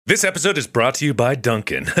This episode is brought to you by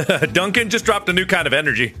Dunkin'. Dunkin' just dropped a new kind of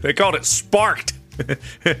energy. They called it Sparked.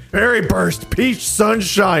 Berry Burst, Peach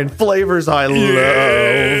Sunshine, flavors I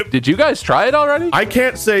love. Did you guys try it already? I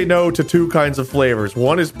can't say no to two kinds of flavors.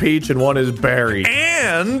 One is peach and one is berry.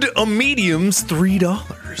 And a medium's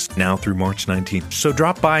 $3 now through March 19th. So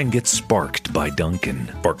drop by and get Sparked by Dunkin'.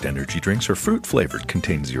 Sparked energy drinks are fruit flavored,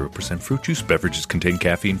 contain 0% fruit juice. Beverages contain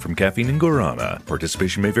caffeine from caffeine and guarana.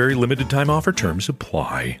 Participation may vary. Limited time offer. Terms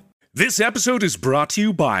apply. This episode is brought to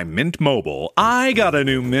you by Mint Mobile. I got a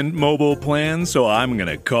new Mint Mobile plan, so I'm going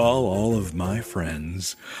to call all of my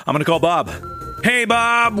friends. I'm going to call Bob. Hey,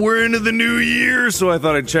 Bob, we're into the new year, so I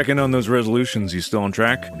thought I'd check in on those resolutions. You still on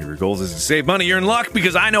track? One of your goals is to save money. You're in luck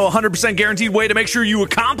because I know a 100% guaranteed way to make sure you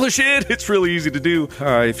accomplish it. It's really easy to do.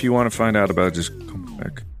 If you want to find out about it, just call me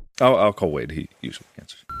back. I'll call Wade. He usually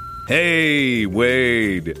answers. Hey,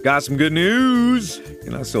 Wade. Got some good news.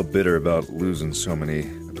 You're not still bitter about losing so many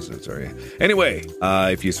episodes, are you? Anyway,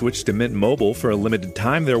 if you switch to Mint Mobile for a limited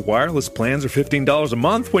time, their wireless plans are $15 a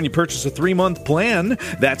month when you purchase a 3-month plan.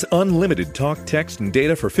 That's unlimited talk, text, and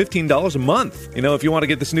data for $15 a month. You know, if you want to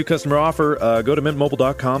get this new customer offer, go to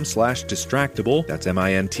mintmobile.com/distractible. That's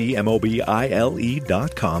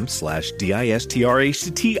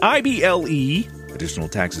mintmobile.com/distractible. Additional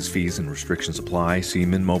taxes, fees, and restrictions apply. See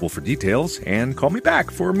Mint Mobile for details, and call me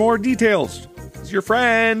back for more details. It's your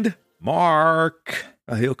friend, Mark.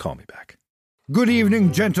 He'll call me back. Good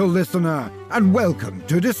evening, gentle listener, and welcome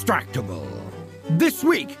to Distractible. This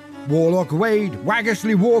week, Warlock Wade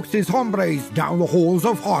waggishly walks his hombres down the halls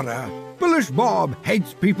of horror. Bullish Bob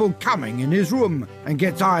hates people coming in his room and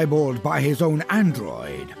gets eyeballed by his own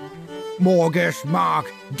android. Morgish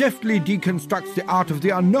Mark deftly deconstructs the art of the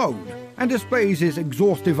unknown and displays his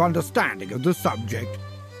exhaustive understanding of the subject.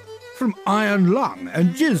 From iron lung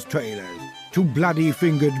and jizz trailers to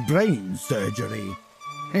bloody-fingered brain surgery.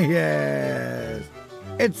 Yes,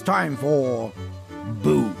 it's time for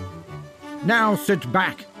Boo. Now sit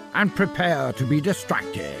back and prepare to be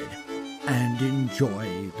distracted and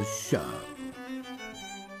enjoy the show.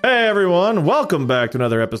 Hey everyone, welcome back to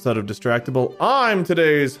another episode of Distractible. I'm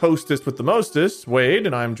today's hostess with the mostest, Wade,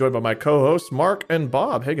 and I'm joined by my co-hosts, Mark and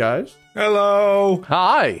Bob. Hey guys. Hello.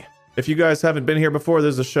 Hi. If you guys haven't been here before,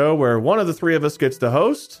 there's a show where one of the three of us gets to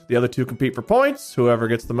host, the other two compete for points. Whoever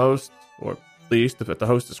gets the most, or least, if at the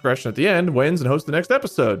host's discretion at the end, wins and hosts the next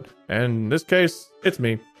episode. And in this case, it's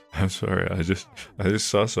me. I'm sorry. I just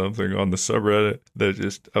saw something on the subreddit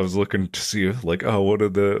that I was looking to see if, like, what are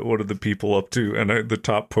the people up to? And the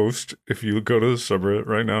top post, if you go to the subreddit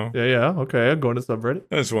right now. Yeah. Okay, I'm going to subreddit.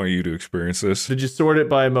 I just want you to experience this. Did you sort it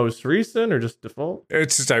by most recent or just default?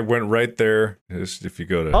 It's just, I went right there. Just if you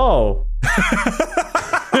go to. Oh.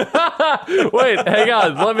 Wait, hang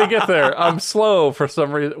on. Let me get there. I'm slow for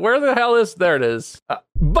some reason. Where the hell is... There it is.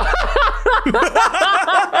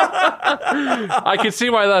 I can see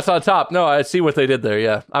why that's on top. No, I see what they did there,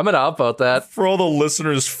 yeah. I'm going to upvote that. For all the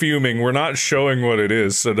listeners fuming, we're not showing what it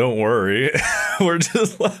is, so don't worry. We're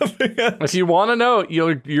just laughing at it. If you want to know,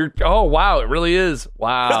 you're... Oh, wow, it really is.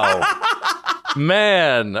 Wow.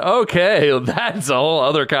 Man, okay, that's a whole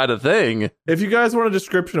other kind of thing. If you guys want a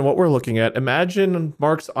description of what we're looking at, imagine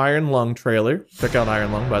Mark's Iron Lung trailer. Check out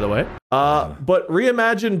Iron Lung, by the way. But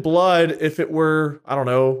reimagine Blood if it were, I don't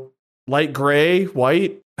know, light gray,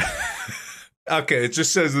 white. Okay, it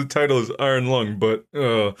just says the title is Iron Lung, but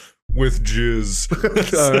with jizz.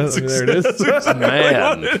 There it is.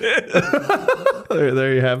 Man.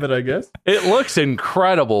 There you have it, I guess. It looks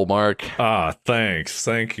incredible, Mark. Thanks.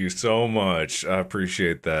 Thank you so much. I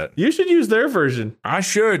appreciate that. You should use their version. I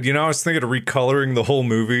should. I was thinking of recoloring the whole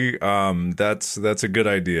movie. That's a good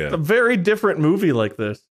idea. A very different movie like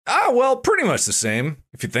this. Well, pretty much the same,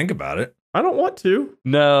 if you think about it. I don't want to.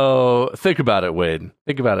 No, think about it, Wade.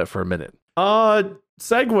 Think about it for a minute.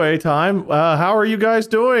 Segue time. How are you guys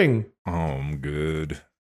doing? Oh, I'm good.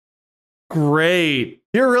 Great.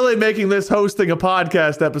 You're really making this hosting a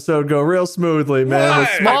podcast episode go real smoothly, man. Why? With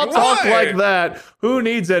small talk Why? like that, who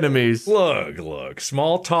needs enemies? Look.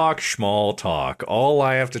 Small talk. All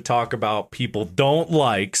I have to talk about people don't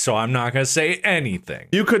like, so I'm not going to say anything.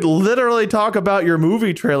 You could literally talk about your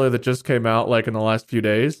movie trailer that just came out like in the last few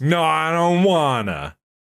days. No, I don't wanna.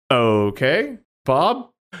 Okay. Bob,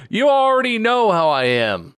 You already know how I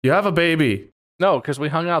am. you have a baby. No, because we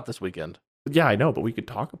hung out this weekend. Yeah, I know, but we could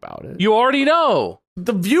talk about it. You already know.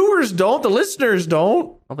 The viewers don't. The listeners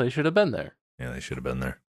don't. Well, they should have been there. Yeah, they should have been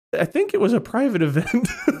there. I think it was a private event.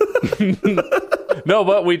 No,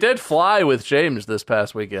 but we did fly with James this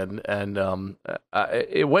past weekend, and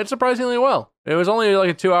it went surprisingly well. It was only like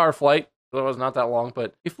a 2-hour flight, It was not that long,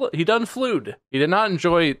 but he done flewed. He did not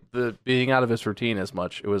enjoy the being out of his routine as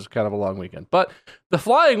much. It was kind of a long weekend, but the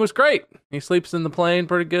flying was great. He sleeps in the plane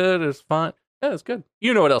pretty good. It was fun. Yeah, it's good.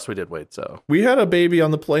 You know what else we did, Wade? So We had a baby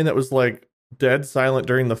on the plane that was like dead silent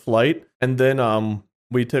during the flight, and then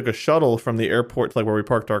we took a shuttle from the airport to like where we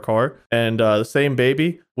parked our car, and the same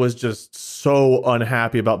baby was just so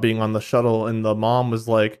unhappy about being on the shuttle, and the mom was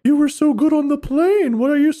like, "You were so good on the plane.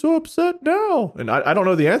 What are you so upset now?" And I don't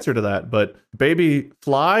know the answer to that, but baby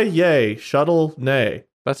fly, yay. Shuttle, nay.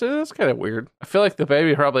 that's kind of weird. I feel like the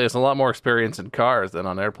baby probably has a lot more experience in cars than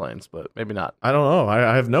on airplanes, but maybe not. I don't know.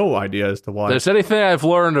 I have no idea as to why. If there's anything I've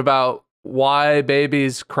learned about why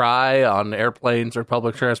babies cry on airplanes or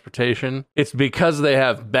public transportation, it's because they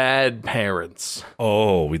have bad parents.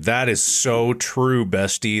 Oh, that is so true,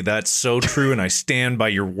 bestie. That's so true, and I stand by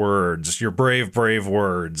your words. Your brave, brave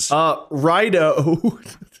words. Righto.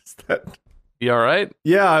 Is that- You all right?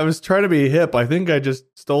 Yeah, I was trying to be hip. I think I just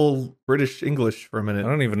stole British English for a I minute.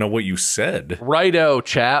 don't even know what you said. Righto,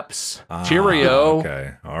 chaps. Cheerio.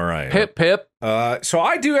 Okay, all right. Pip, pip. So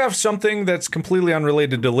I do have something that's completely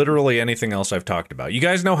unrelated to literally anything else I've talked about. You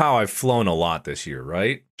guys know how I've flown a lot this year,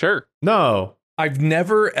 right? Sure. No. I've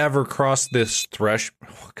never ever crossed this threshold.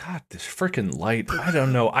 Oh, God, this freaking light. I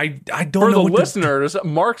don't know. I don't For know. the what listeners,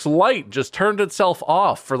 Mark's light just turned itself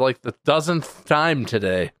off for like the dozenth time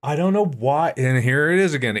today. I don't know why. And here it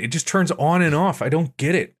is again. It just turns on and off. I don't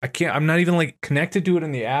get it. I can't. I'm not even like connected to it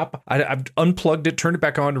in the app. I've unplugged it, turned it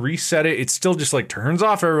back on, reset it. It still just like turns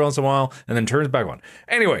off every once in a while and then turns back on.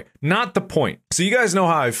 Anyway, not the point. So you guys know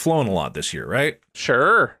how I've flown a lot this year, right?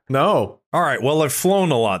 Sure. No. All right. Well, I've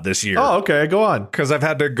flown a lot this year. Oh, okay. Go on. Because I've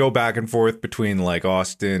had to go back and forth between like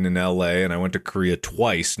Austin and LA, and I went to Korea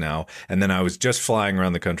twice now. And then I was just flying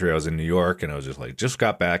around the country. I was in New York, and I was just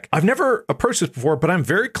got back. I've never approached this before, but I'm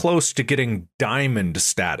very close to getting diamond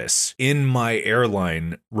status in my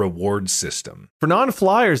airline reward system. For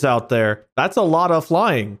non-flyers out there, that's a lot of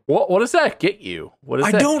flying. What does that get you? What does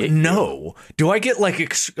I that don't get you? know. Do I get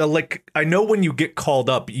like I know when you get called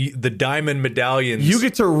up, the diamond medallions. You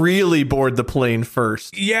get to really board the plane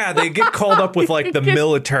first. Yeah, they get called up with like the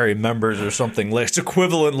military members or something. Like, it's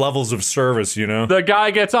equivalent levels of service, you know? The guy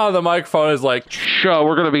gets on the microphone and is like, "Sure,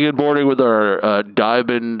 we're going to begin boarding with our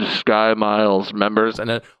Diamond Sky Miles members." And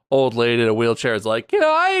then old lady in a wheelchair is like, "Can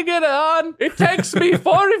I get on? It takes me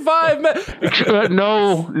 45 minutes."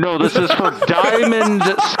 No, this is for Diamond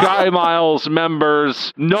Sky Miles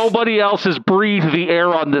members. Nobody else has breathed the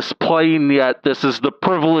air on this plane yet. This is the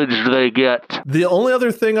privilege they get. The only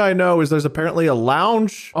other thing I know is there's apparently a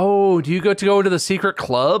lounge. Oh, do you get to go to the secret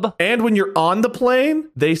club? And when you're on the plane,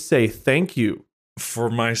 they say thank you. For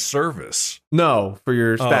my service. No, for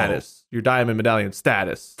your status. Your diamond medallion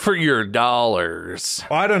status. For your dollars.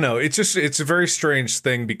 I don't know. It's a very strange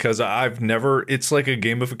thing because it's like a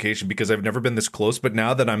gamification because I've never been this close, but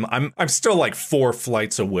now that I'm still like 4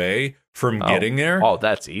 flights away from getting there. Oh,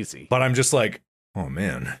 that's easy. But I'm just like, oh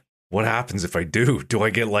man, what happens if I do? Do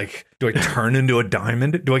I turn into a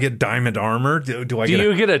diamond? Do I get diamond armor? Do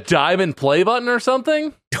you get a diamond play button or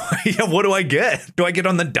something? Yeah, what do I get? Do I get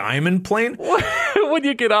on the diamond plane? When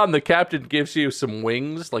you get on, the captain gives you some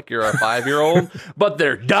wings like you're a 5-year-old, but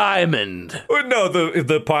they're diamond. No,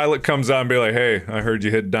 the pilot comes out and be like, "Hey, I heard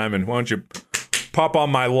you hit diamond. Why don't you pop on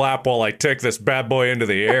my lap while I take this bad boy into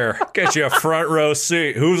the air? Get you a front row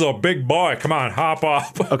seat. Who's a big boy? Come on, hop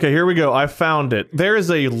up." Okay, here we go. I found it. There is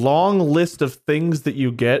a long list of things that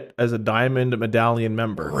you get as a diamond medallion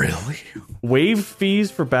member. Really? Waive fees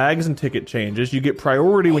for bags and ticket changes. You get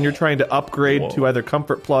priority when you're trying to upgrade to either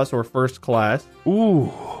Comfort Plus or First Class.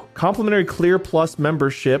 Ooh. Complimentary Clear Plus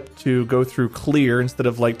membership to go through Clear instead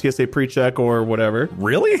of like TSA PreCheck or whatever.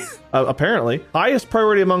 Really? Apparently. Highest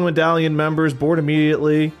priority among medallion members, board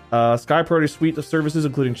immediately. Sky Priority suite of services,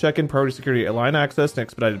 including check-in, priority security line access, and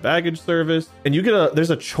expedited baggage service. And you get there's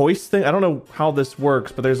a choice thing. I don't know how this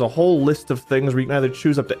works, but there's a whole list of things where you can either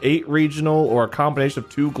choose up to 8 regional or a combination of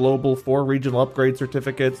 2 global, 4 regional upgrade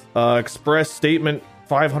certificates. Express statement,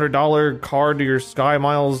 $500 card to your Sky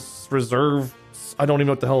Miles Reserve. I don't even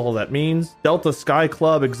know what the hell all that means. Delta Sky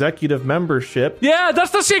Club executive membership. Yeah,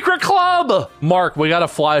 that's the secret club. Mark, we got to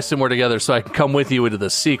fly somewhere together so I can come with you into the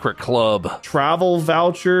secret club. Travel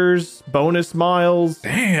vouchers, bonus miles.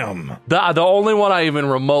 Damn. The only one I even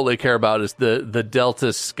remotely care about is the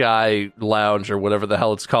Delta Sky Lounge or whatever the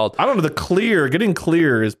hell it's called. I don't know, the Clear. Getting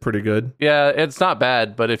Clear is pretty good. Yeah, it's not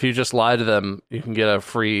bad, but if you just lie to them, you can get a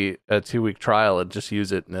free 2-week trial and just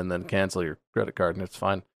use it and then cancel your credit card and it's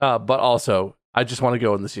fine. But also, I just want to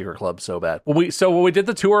go in the secret club so bad. When we did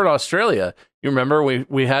the tour in Australia, You remember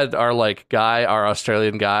we had our our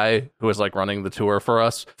Australian guy who was like running the tour for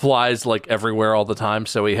us, flies like everywhere all the time,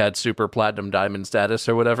 so he had super platinum diamond status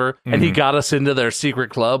or whatever, and he got us into their secret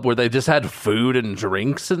club where they just had food and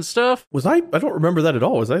drinks and stuff. I don't remember that at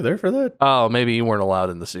all. Was I there for that? Oh, maybe you weren't allowed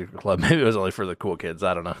in the secret club. Maybe it was only for the cool kids.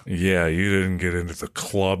 I don't know. Yeah, you didn't get into the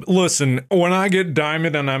club. Listen, when I get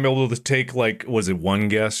diamond and I'm able to take, was it one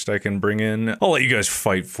guest I can bring in? I'll let you guys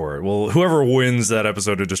fight for it. Well, whoever wins that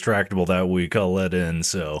episode of Distractable that week, I'll let in,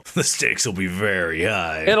 so the stakes will be very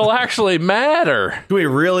high. It'll actually matter. It's going to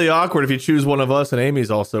be really awkward if you choose one of us and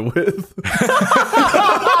Amy's also with.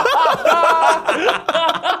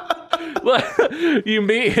 You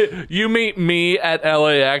meet me at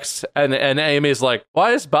LAX and Amy's like,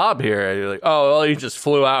 why is Bob here? And you're like, oh, well, he just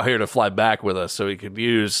flew out here to fly back with us so he could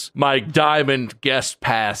use my diamond guest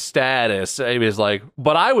pass status. Amy's like,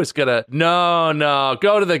 but I was gonna, no,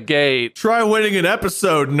 go to the gate. Try winning an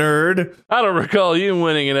episode, nerd. I don't recall you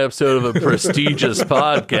winning an episode of a prestigious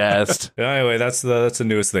podcast. Anyway, that's the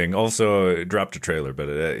newest thing. Also, it dropped a trailer, but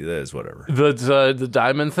it is whatever. The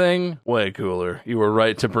diamond thing, way cooler. You were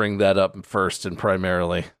right to bring that up first and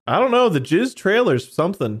primarily. I don't know. The Jizz trailer's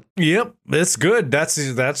something. Yep, it's good.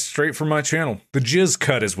 That's straight from my channel. The Jizz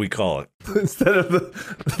cut, as we call it. Instead of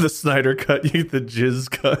the Snyder cut, you get the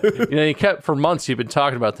Jizz cut. For months you've been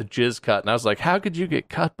talking about the Jizz cut, and I was like, how could you get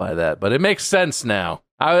cut by that? But it makes sense now.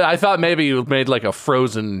 I thought maybe you made like a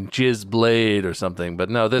frozen jizz blade or something, but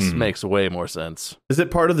no, this makes way more sense. Is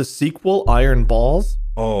it part of the sequel, Iron Balls?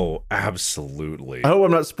 Oh, absolutely. I hope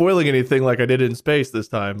I'm not spoiling anything like I did in Space this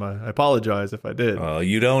time. I apologize if I did.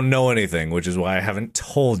 You don't know anything, which is why I haven't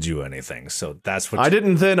told you anything. So that's what I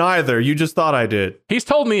didn't then either. You just thought I did. He's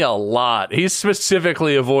told me a lot. He's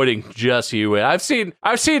specifically avoiding just you. I've seen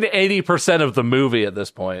 80% of the movie at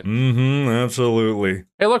this point. Mm-hmm, absolutely.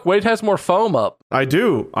 Hey, look, Wade has more foam up. I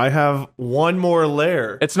do. I have one more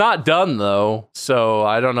layer. It's not done, though, so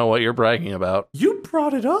I don't know what you're bragging about. You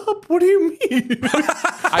brought it up. What do you mean?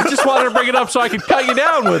 I just wanted to bring it up so I could cut you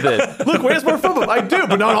down with it. Look, Wade has more foam up. I do,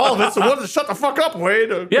 but not all of it, so shut the fuck up,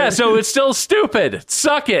 Wade. Okay. Yeah, so it's still stupid.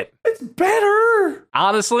 Suck it. It's better.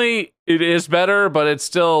 Honestly, it is better, but it's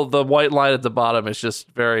still, the white line at the bottom is just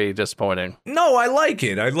very disappointing. No, I like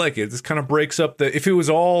it. This kind of breaks up if it was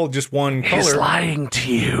all just one color. He's lying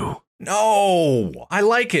to you. No, I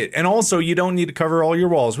like it. And also, you don't need to cover all your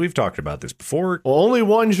walls. We've talked about this before. Well, only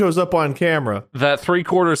one shows up on camera. That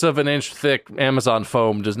 3/4 of an inch thick Amazon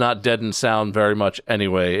foam does not deaden sound very much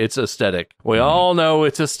anyway. It's aesthetic. We all know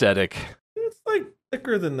it's aesthetic. It's like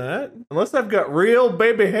thicker than that. Unless I've got real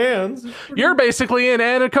baby hands. You're basically in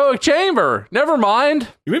an anechoic chamber. Never mind.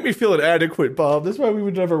 You make me feel inadequate, Bob. That's why we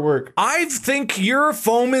would never work. I think your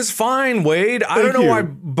foam is fine, Wade. I don't know why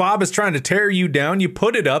Bob is trying to tear you down. You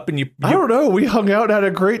put it up and you... I don't know. We hung out and had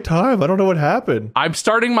a great time. I don't know what happened. I'm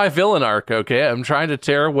starting my villain arc, okay? I'm trying to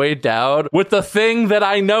tear Wade down with the thing that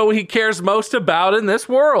I know he cares most about in this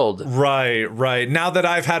world. Right. Now that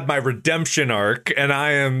I've had my redemption arc and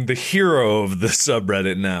I am the hero of the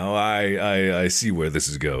subreddit now, I see where this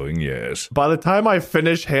is going, yes. By the time I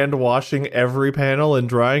finish hand washing every panel and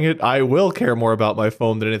drying it, I will care more about my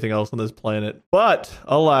foam than anything else on this planet. But,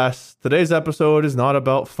 alas, today's episode is not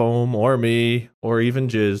about foam or me or even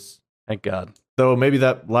jizz. Thank God. Though maybe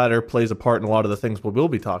that latter plays a part in a lot of the things we'll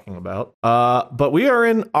be talking about. But we are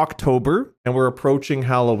in October and we're approaching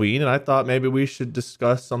Halloween, and I thought maybe we should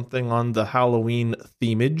discuss something on the Halloween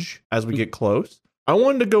themage as we get close. I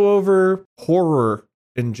wanted to go over horror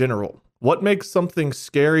in general. What makes something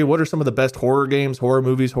scary? What are some of the best horror games, horror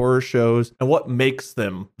movies, horror shows, and what makes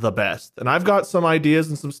them the best? And I've got some ideas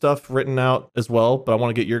and some stuff written out as well, but I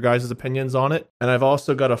want to get your guys' opinions on it. And I've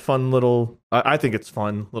also got a fun little, I think it's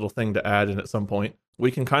fun little thing to add in at some point.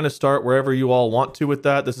 We can kind of start wherever you all want to with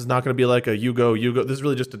that. This is not going to be like a you go. This is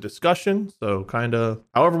really just a discussion. So kind of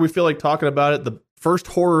however we feel like talking about it, the first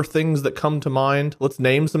horror things that come to mind. Let's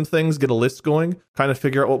name some things, get a list going, kind of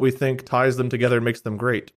figure out what we think ties them together and makes them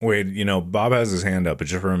great. Wait, Bob has his hand up, but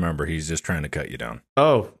just remember, he's just trying to cut you down.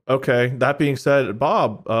 Oh, okay. That being said,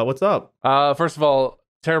 Bob, what's up? First of all,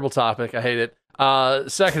 terrible topic. I hate it.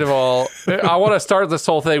 Second of all, I want to start this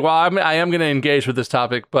whole thing. Well, I am going to engage with this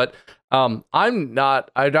topic, but I'm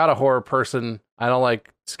not a horror person. I don't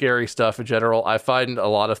like scary stuff in general. I find a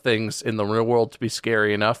lot of things in the real world to be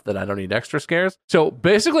scary enough that I don't need extra scares. So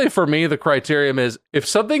basically for me, the criterion is if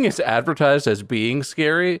something is advertised as being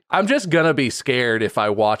scary, I'm just gonna be scared if I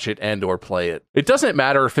watch it and or play it. It doesn't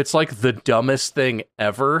matter if it's like the dumbest thing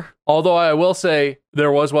ever. Although I will say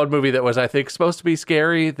there was one movie that was, I think, supposed to be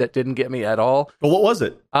scary that didn't get me at all. Well, what was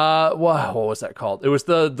it? What was that called? It was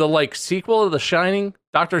the like sequel of The Shining,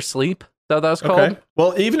 Dr. Sleep. that was called. Okay.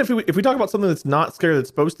 Well, even if we talk about something that's not scary that's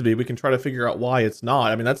supposed to be, we can try to figure out why it's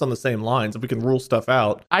not. I mean, that's on the same lines. If we can rule stuff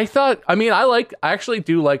out. I actually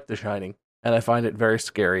do like The Shining, and I find it very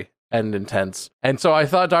scary and intense. And so I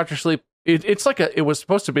thought Dr. Sleep, it was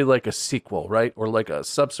supposed to be like a sequel, right? Or like a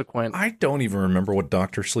subsequent. I don't even remember what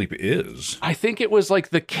Dr. Sleep is. I think it was like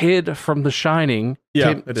the kid from The Shining.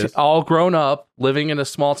 Yeah, it is. All grown up, living in a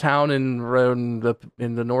small town in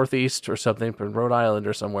the Northeast or something, in Rhode Island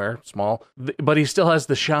or somewhere small. But he still has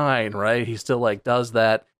the shine, right? He still like does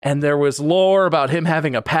that. And there was lore about him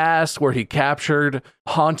having a past where he captured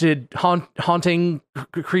haunting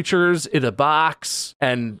creatures in a box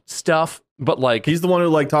and stuff. But like, he's the one who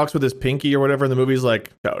like talks with his pinky or whatever in the movie's like,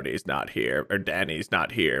 Tony's not here or Danny's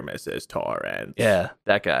not here, Mrs. Torrance. Yeah,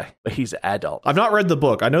 that guy. But he's adult. I've not read the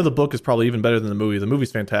book. I know the book is probably even better than the movie. The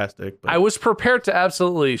movie's fantastic. But I was prepared to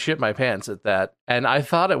absolutely shit my pants at that. And I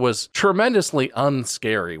thought it was tremendously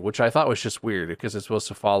unscary, which I thought was just weird because it's supposed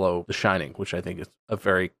to follow The Shining, which I think is a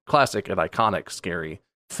very classic and iconic scary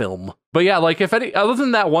film. But yeah, like other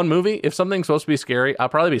than that one movie, if something's supposed to be scary, I'll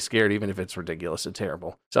probably be scared even if it's ridiculous and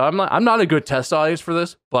terrible. So I'm not a good test audience for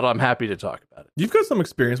this, but I'm happy to talk about it. You've got some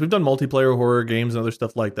experience. We've done multiplayer horror games and other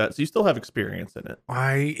stuff like that, so you still have experience in it.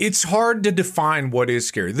 It's hard to define what is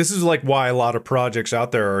scary. This is like why a lot of projects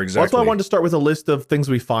out there are exactly. That's why I wanted to start with a list of things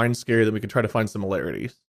we find scary that we can try to find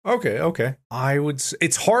similarities. Okay. I would say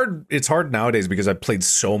it's hard nowadays because I've played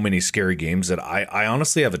so many scary games that I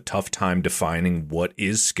honestly have a tough time defining what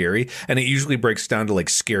is scary, and it usually breaks down to like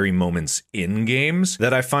scary moments in games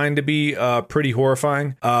that I find to be pretty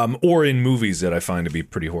horrifying, or in movies that I find to be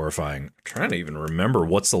pretty horrifying. I'm trying to even remember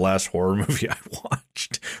what's the last horror movie I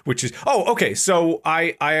watched, which is okay. So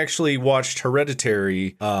I actually watched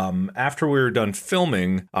Hereditary after we were done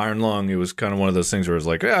filming Iron Lung. It was kind of one of those things where I was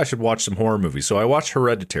like, I should watch some horror movies. So I watched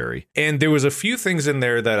Hereditary. And there was a few things in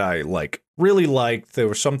there that I like really liked. There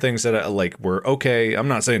were some things that I like were okay. I'm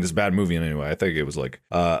not saying it's a bad movie in any way. I think it was like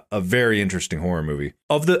a very interesting horror movie.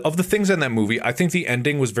 Of the things in that movie, I think the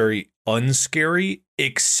ending was very unscary,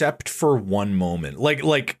 except for one moment.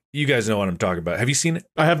 Like you guys know what I'm talking about. Have you seen it?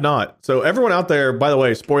 I have not. So everyone out there, by the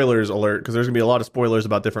way, spoilers alert, because there's gonna be a lot of spoilers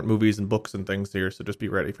about different movies and books and things here. So just be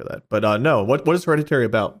ready for that. But no, what is Hereditary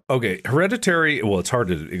about? Okay, Hereditary. Well, it's hard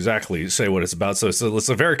to exactly say what it's about. So it's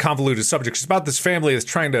a very convoluted subject. It's about this family that's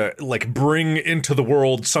trying to like bring into the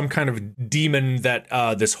world some kind of demon that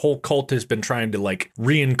this whole cult has been trying to like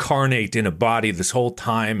reincarnate in a body this whole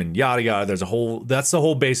time, and yada yada. That's the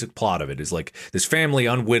whole basic plot of it, is like this family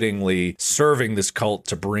unwittingly serving this cult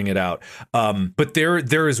to bring it out. But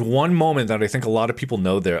there is one moment that I think a lot of people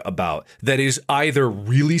know there about that is either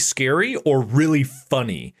really scary or really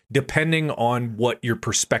funny, depending on what your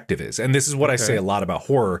perspective is. And this is what I say a lot about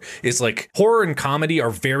horror, is like horror and comedy are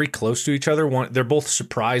very close to each other. They're both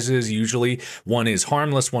surprises usually. One is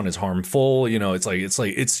harmless, one is harmful. You know,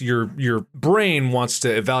 it's your brain wants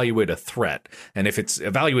to evaluate a threat. And if it's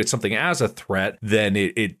evaluates something as a threat, then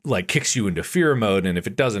it like kicks you into fear mode. And if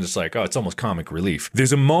it doesn't, it's like, it's almost comic relief.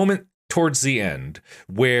 There's a moment towards the end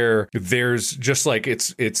where there's just like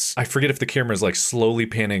it's I forget if the camera is like slowly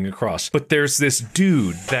panning across, but there's this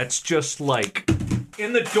dude that's just like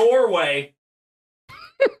in the doorway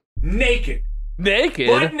naked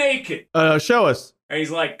butt naked, show us. and he's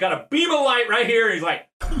like got a beam of light right here, and he's like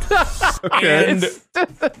Okay. and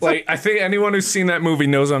like I think anyone who's seen that movie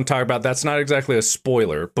knows what I'm talking about. That's not exactly a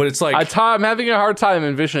spoiler, but it's like I'm having a hard time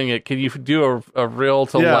envisioning it. Can you do a real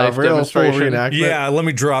to life real full demonstration? reenactment. yeah, let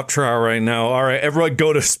me drop trial right now. All right, everyone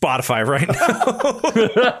go to Spotify right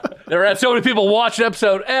now. There are so many people watch an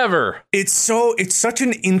episode ever. It's such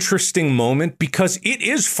an interesting moment because it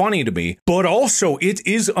is funny to me, but also it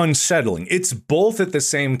is unsettling. It's both at the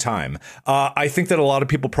same time. I think that a lot of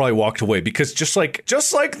people probably walked away because just like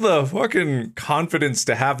the fucking confidence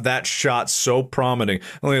to have that shot so prominent.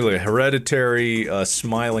 Only like Hereditary,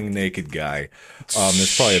 smiling naked guy.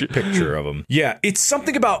 There's probably a picture of him. Yeah, it's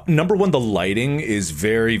something about, number one, the lighting is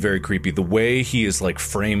very, very creepy. The way he is like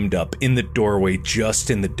framed up in the doorway, just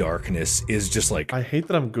in the darkness, is just like. I hate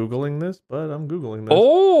that I'm Googling this, but I'm Googling this.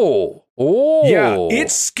 Oh. Yeah,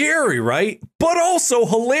 it's scary, right? But also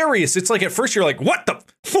hilarious. It's like at first you're like, what the?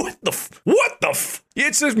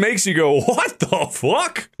 It just makes you go, what the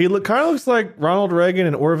fuck? He kind of looks like Ronald Reagan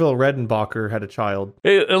and Orville Redenbacher had a child.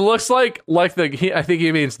 It looks like I think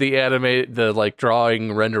he means the like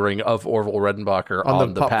drawing rendering of Orville Redenbacher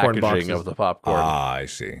on the packaging boxes of the popcorn. I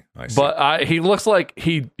see. But he looks like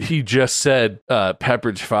he just said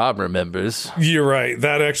Pepperidge Farm remembers. You're right.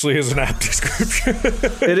 That actually is an apt description.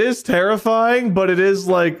 It is terrifying, but it is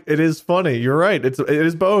funny. You're right. It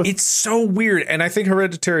is both. It's so weird, and I think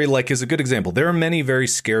Hereditary like is a good example. There are many very very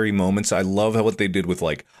scary moments. I love what they did with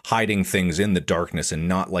like hiding things in the darkness and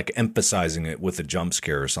not like emphasizing it with a jump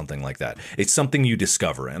scare or something like that. It's something you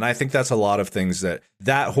discover. And I think that's a lot of things that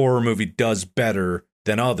horror movie does better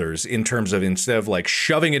than others, in terms of, instead of like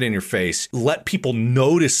shoving it in your face, let people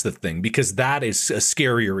notice the thing, because that is a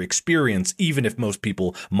scarier experience, even if most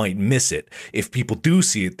people might miss it. If people do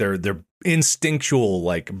see it, their instinctual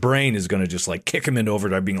like brain is going to just like kick him into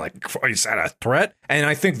overdrive, being like, is that a threat? And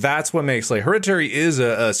I think that's what makes like Hereditary is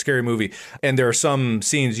a scary movie. And there are some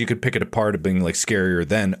scenes you could pick it apart of being like scarier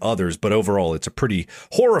than others, but overall it's a pretty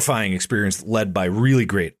horrifying experience led by really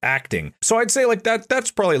great acting. So I'd say like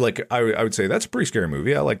that's probably like, I would say that's a pretty scary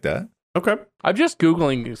movie. I like that. Okay. I'm just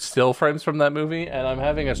Googling still frames from that movie, and I'm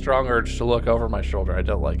having a strong urge to look over my shoulder. I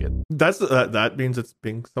don't like it. That means it's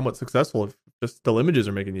being somewhat successful if just still images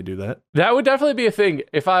are making you do that. That would definitely be a thing.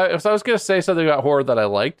 If I was going to say something about horror that I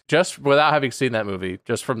liked, just without having seen that movie,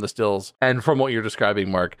 just from the stills and from what you're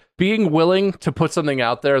describing, Mark, being willing to put something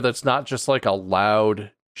out there that's not just like a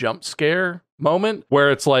loud jump scare moment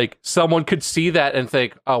where it's like someone could see that and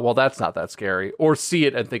think, oh, well, that's not that scary, or see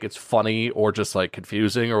it and think it's funny or just like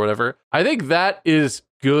confusing or whatever. I think that is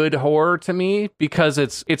good horror to me, because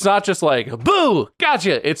it's not just like, boo,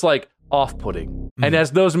 gotcha. It's like off-putting. And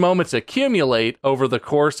as those moments accumulate over the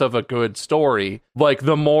course of a good story, like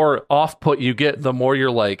the more off-put you get, the more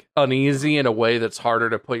you're like uneasy in a way that's harder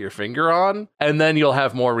to put your finger on. And then you'll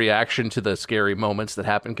have more reaction to the scary moments that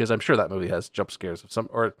happen, because I'm sure that movie has jump scares of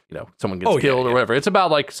someone gets killed or whatever. It's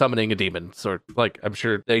about like summoning a demon. So like, I'm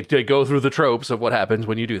sure they go through the tropes of what happens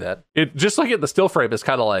when you do that. It just like the still frame is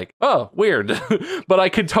kind of like, oh, weird. But I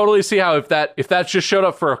could totally see how if that just showed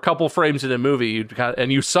up for a couple frames in a movie,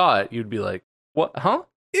 and you saw it, you'd be like, what? Huh?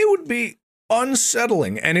 It would be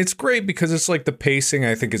unsettling, and it's great because it's like the pacing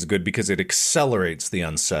I think is good because it accelerates the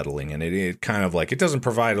unsettling, and it kind of like, it doesn't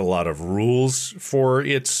provide a lot of rules for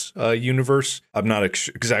its universe. I'm not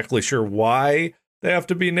exactly sure why they have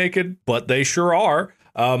to be naked, but they sure are.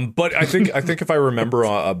 But I think if I remember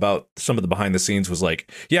about some of the behind the scenes was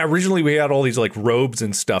like, yeah, originally we had all these like robes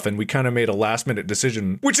and stuff, and we kind of made a last minute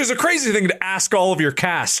decision, which is a crazy thing to ask all of your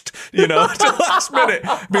cast, to last minute,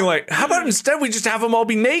 being like, how about instead we just have them all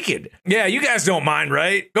be naked? Yeah, you guys don't mind,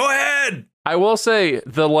 right? Go ahead. I will say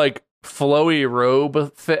the like flowy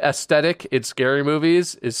robe aesthetic in scary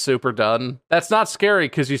movies is super done. That's not scary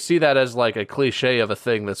because you see that as like a cliche of a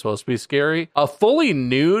thing that's supposed to be scary. A fully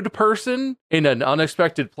nude person in an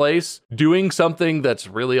unexpected place doing something that's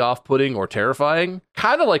really off-putting or terrifying,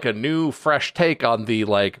 kind of like a new fresh take on the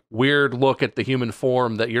like weird look at the human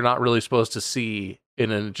form that you're not really supposed to see in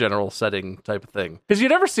a general setting type of thing. Because you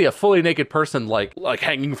never see a fully naked person like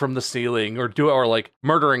hanging from the ceiling or like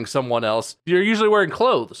murdering someone else. You're usually wearing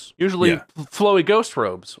clothes, usually flowy ghost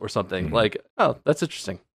robes or something. Like, oh, that's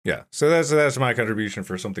interesting. Yeah, so that's my contribution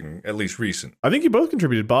for something at least recent. I think you both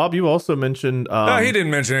contributed. Bob, you also mentioned... no, he didn't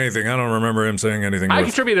mention anything. I don't remember him saying anything. I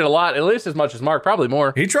contributed a lot, at least as much as Mark, probably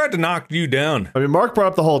more. He tried to knock you down. I mean, Mark brought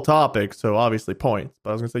up the whole topic, so obviously points. But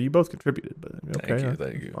I was going to say you both contributed. But okay,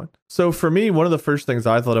 thank you. Fine. So for me, one of the first things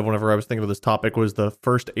I thought of whenever I was thinking of this topic was the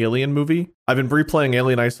first Alien movie. I've been replaying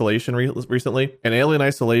Alien Isolation recently, and Alien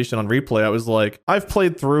Isolation on replay, I was like, I've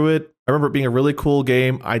played through it. I remember it being a really cool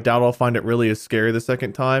game. I doubt I'll find it really as scary the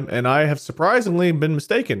second time. And I have surprisingly been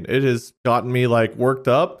mistaken. It has gotten me like worked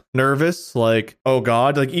up, nervous, like, oh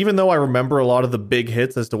God. Like, even though I remember a lot of the big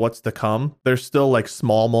hits as to what's to come, there's still like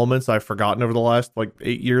small moments I've forgotten over the last like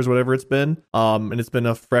 8 years, whatever it's been. And it's been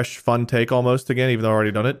a fresh, fun take almost again, even though I've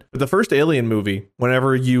already done it. But the first Alien movie,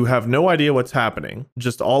 whenever you have no idea what's happening,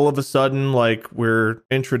 just all of a sudden, like we're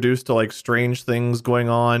introduced to like strange things going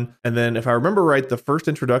on. And then if I remember right, the first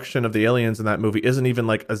introduction of the aliens in that movie isn't even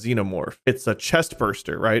like a xenomorph. It's a chest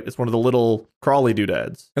burster, right? It's one of the little crawly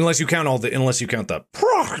doodads. Unless you count the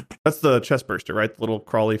that's the chest burster, right? The little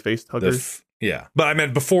crawly faced huggers. Yeah, but I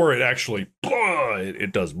meant before it actually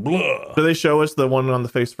it does blah. Do they show us the one on the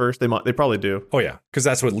face first? They probably do. Oh yeah, because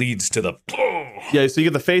that's what leads to the Yeah, so you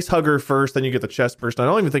get the face hugger first, then you get the chest burster. I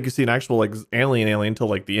don't even think you see an actual like alien until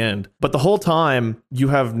like the end. But the whole time you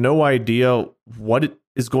have no idea what it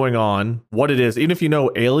is going on, what it is. Even if you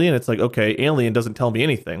know alien, it's like, okay, alien doesn't tell me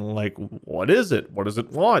anything. Like, what is it? What does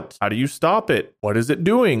it want? How do you stop it? What is it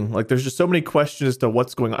doing? Like, there's just so many questions as to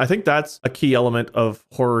what's going on. I think that's a key element of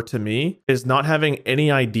horror to me, is not having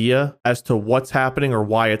any idea as to what's happening or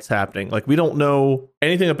why it's happening. Like, we don't know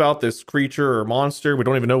anything about this creature or monster. We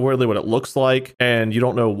don't even know really what it looks like, and you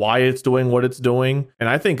don't know why it's doing what it's doing. And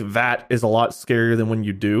I think that is a lot scarier than when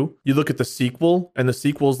you do. You look at the sequel, and the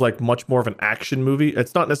sequel's like much more of an action movie.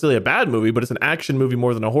 It's not necessarily a bad movie, but it's an action movie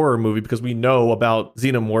more than a horror movie because we know about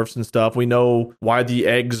xenomorphs and stuff. We know why the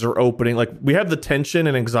eggs are opening. Like, we have the tension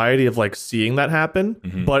and anxiety of like seeing that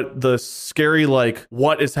happen, but the scary like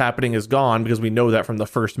what is happening is gone because we know that from the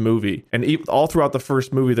first movie. And all throughout the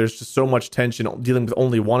first movie, there's just so much tension dealing with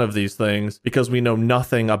only one of these things because we know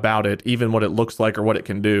nothing about it, even what it looks like or what it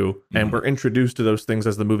can do. And we're introduced to those things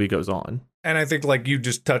as the movie goes on. And I think, like you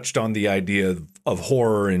just touched on, the idea of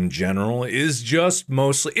horror in general is just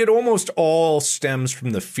mostly, it almost all stems from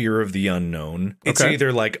the fear of the unknown. It's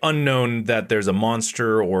either like unknown that there's a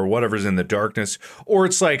monster or whatever's in the darkness, or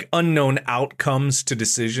it's like unknown outcomes to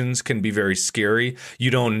decisions can be very scary. You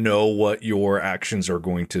don't know what your actions are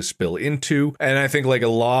going to spill into. And I think like a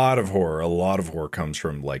lot of horror comes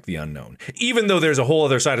from like the unknown, even though there's a whole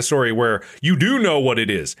other side of story where you do know what it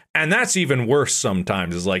is. And that's even worse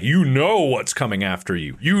sometimes, is like, you know what's coming after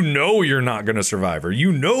you. You know you're not going to survive, or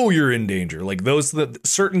you know you're in danger. Like those, the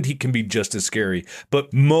certainty can be just as scary,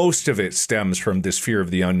 but most of it stems from this fear of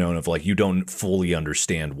the unknown of like, you don't fully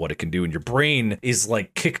understand what it can do. And your brain is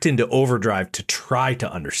like kicked into overdrive to try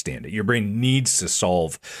to understand it. Your brain needs to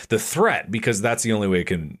solve the threat because that's the only way it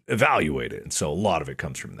can evaluate it. And so a lot of it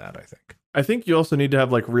comes from that, I think. I think you also need to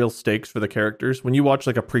have like real stakes for the characters. When you watch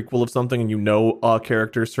like a prequel of something and you know a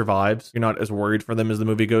character survives, you're not as worried for them as the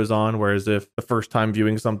movie goes on. Whereas if the first time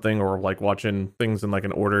viewing something or like watching things in like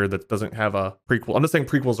an order that doesn't have a prequel, I'm not saying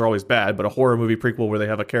prequels are always bad, but a horror movie prequel where they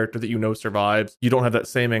have a character that you know survives, you don't have that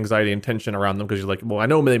same anxiety and tension around them because you're like, well, I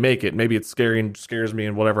know they make it. Maybe it's scary and scares me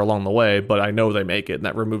and whatever along the way, but I know they make it, and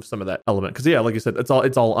that removes some of that element. Because yeah, like you said, it's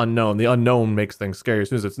all unknown. The unknown makes things scary. As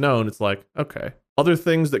soon as it's known, it's like, okay. Other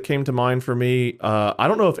things that came to mind for me, I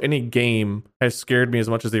don't know if any game has scared me as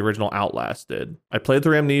much as the original Outlast did. I played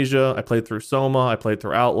through Amnesia, I played through Soma, I played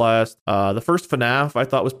through Outlast. The first FNAF I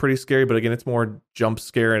thought was pretty scary, but again, it's more jump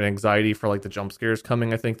scare and anxiety for like the jump scares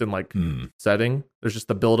coming, I think, than like setting. There's just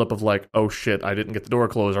the buildup of like, oh shit, I didn't get the door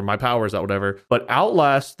closed or my power's out, whatever. But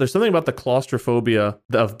Outlast, there's something about the claustrophobia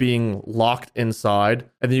of being locked inside.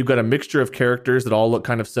 And then you've got a mixture of characters that all look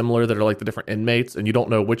kind of similar that are like the different inmates. And you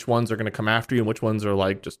don't know which ones are going to come after you and which ones are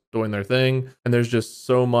like just doing their thing. And there's just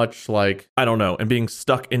so much like, I don't know, and being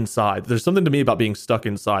stuck inside. There's something to me about being stuck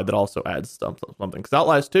inside that also adds something. Because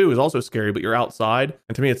Outlast 2 is also scary, but you're outside.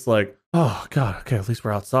 And to me, it's like, oh, God, okay, at least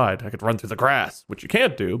we're outside. I could run through the grass, which you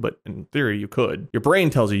can't do, but in theory, you could. Your brain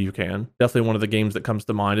tells you can. Definitely one of the games that comes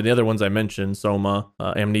to mind. And the other ones I mentioned, Soma,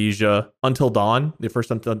 Amnesia, Until Dawn, the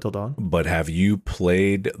first Until Dawn. But have you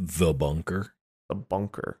played The Bunker? The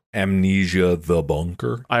Bunker. Amnesia, The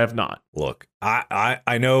Bunker? I have not. Look,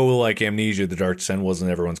 I know like Amnesia, The Dark Descent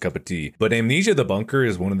wasn't everyone's cup of tea, but Amnesia, The Bunker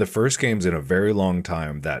is one of the first games in a very long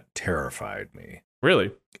time that terrified me.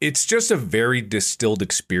 Really? It's just a very distilled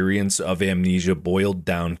experience of Amnesia boiled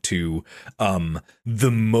down to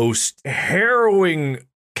the most harrowing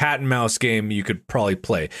cat and mouse game you could probably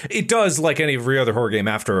play. It does, like any every other horror game,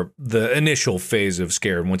 after the initial phase of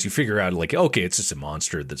scare. And once you figure out, like, okay, it's just a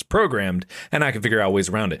monster that's programmed and I can figure out ways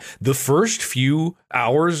around it. The first few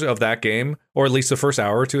hours of that game, or at least the first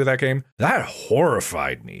hour or two of that game, that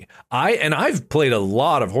horrified me. I've played a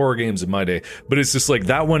lot of horror games in my day, but it's just like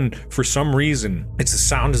that one, for some reason, it's the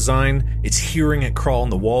sound design, it's hearing it crawl on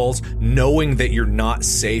the walls, knowing that you're not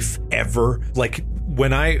safe ever. Like,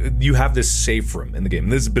 you have this safe room in the game,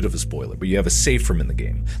 this is a bit of a spoiler, but you have a safe room in the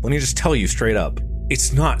game. Let me just tell you straight up,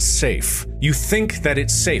 it's not safe. You think that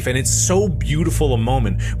it's safe, and it's so beautiful a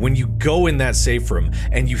moment when you go in that safe room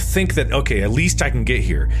and you think that, okay, at least I can get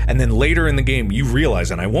here. And then later in the game, you realize,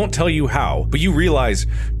 and I won't tell you how, but you realize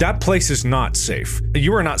that place is not safe.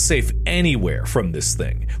 You are not safe anywhere from this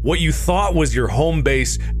thing. What you thought was your home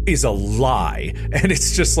base is a lie. And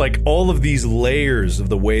it's just like all of these layers of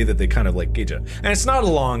the way that they kind of like gauge it. And it's not a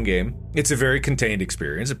long game. It's a very contained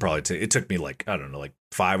experience. It took me like, I don't know, like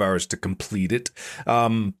 5 hours to complete it.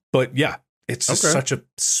 But yeah, it's just such a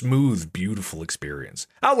smooth, beautiful experience.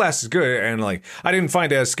 Outlast is good, and like I didn't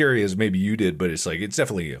find it as scary as maybe you did, but it's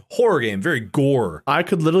definitely a horror game, very gore. I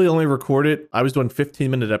could literally only record it. I was doing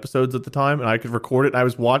 15-minute episodes at the time, and I could record it. I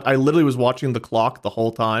literally was watching the clock the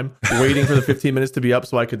whole time, waiting for the 15 minutes to be up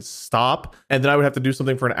so I could stop, and then I would have to do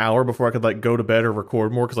something for an hour before I could like go to bed or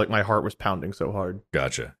record more because like my heart was pounding so hard.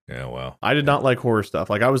 Gotcha. Yeah, wow. I did not like horror stuff.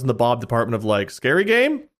 Like I was in the Bob department of like scary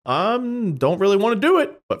game. Don't really want to do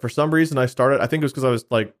it, but for some reason I started. I think it was because I was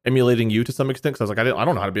like emulating you to some extent. Because I was like, I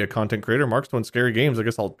don't know how to be a content creator. Mark's doing scary games. I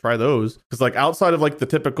guess I'll try those. Because like outside of like the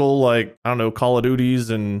typical like I don't know Call of Duties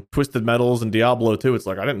and Twisted Metals and Diablo 2, it's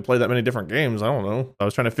like I didn't play that many different games. I don't know. I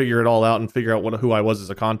was trying to figure it all out and figure out who I was as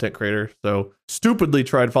a content creator. So stupidly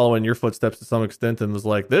tried following your footsteps to some extent and was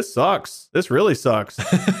like, this sucks. This really sucks.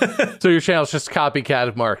 So your channel's just copycat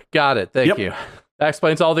of Mark. Got it. Thank you. That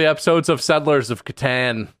explains all the episodes of Settlers of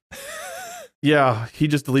Catan. Yeah, he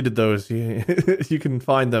just deleted those. You can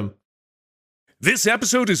find them. This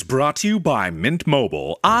episode is brought to you by Mint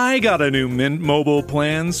Mobile. I got a new Mint Mobile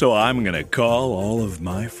plan, so I'm going to call all of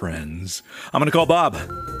my friends. I'm going to call Bob.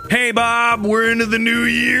 Hey, Bob, we're into the new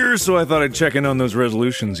year, so I thought I'd check in on those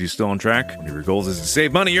resolutions. You still on track? One of your goals is to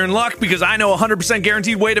save money. You're in luck because I know a 100%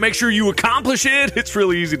 guaranteed way to make sure you accomplish it. It's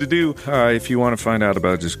really easy to do. If you want to find out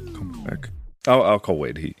about it, just come back. I'll call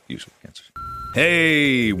Wade. He usually answers.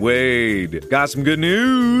 Hey, Wade. Got some good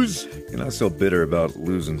news. You're not so bitter about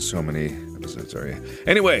losing so many episodes, are you?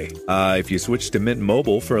 Anyway, if you switch to Mint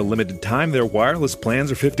Mobile for a limited time, their wireless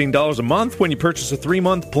plans are $15 a month when you purchase a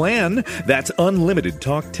 3-month plan. That's unlimited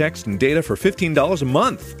talk, text, and data for $15 a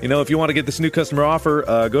month. You know, if you want to get this new customer offer,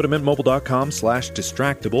 go to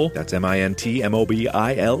mintmobile.com/distractible. That's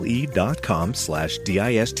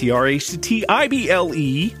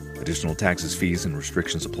mintmobile.com/distractible. Additional taxes, fees, and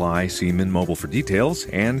restrictions apply. See Mint Mobile for details,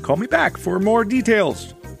 and call me back for more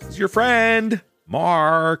details. This is your friend,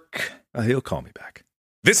 Mark. He'll call me back.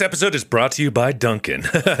 This episode is brought to you by Dunkin'.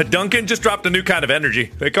 Dunkin' just dropped a new kind of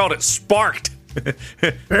energy. They called it Sparked.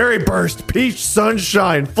 Berry Burst, Peach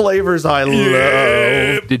Sunshine, flavors I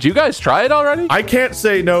love. Did you guys try it already? I can't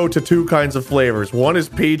say no to two kinds of flavors. One is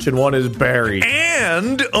peach and one is berry.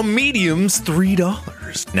 And a medium's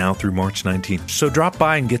 $3 now through March 19th. So drop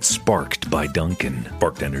by and get Sparked by Dunkin'.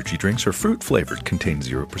 Sparked energy drinks are fruit flavored, contain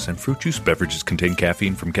 0% fruit juice. Beverages contain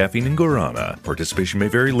caffeine from caffeine and guarana. Participation may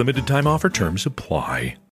vary. Limited time offer. Terms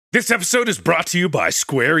apply. This episode is brought to you by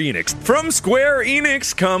Square Enix. From Square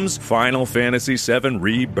Enix comes Final Fantasy VII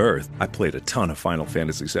Rebirth. I played a ton of Final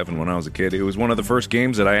Fantasy VII when I was a kid. It was one of the first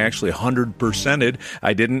games that I actually 100%ed.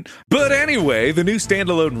 I didn't. But anyway, the new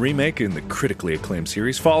standalone remake in the critically acclaimed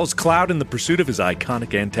series follows Cloud in the pursuit of his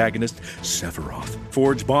iconic antagonist, Sephiroth.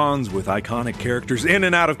 Forge bonds with iconic characters in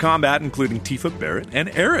and out of combat, including Tifa, Barret, and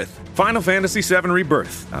Aerith. Final Fantasy VII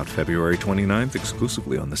Rebirth, out February 29th,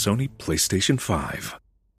 exclusively on the Sony PlayStation 5.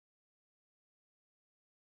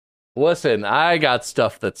 Listen, I got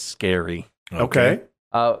stuff that's scary. Okay.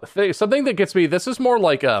 Something that gets me, this is more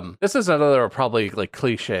like, this is another probably like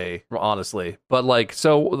cliche, honestly, but like,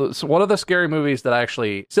 so one of the scary movies that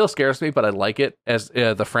actually still scares me, but I like it as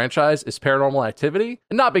the franchise is Paranormal Activity.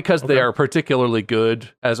 And not because they are particularly good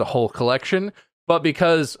as a whole collection, but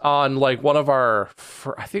because on like one of our,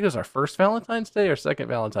 I think it was our first Valentine's Day or second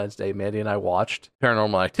Valentine's Day, Mandy and I watched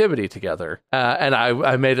Paranormal Activity together. And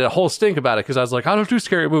I made a whole stink about it because I was like, I don't do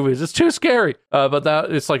scary movies. It's too scary. But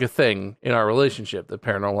that it's like a thing in our relationship, the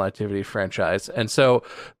Paranormal Activity franchise. And so,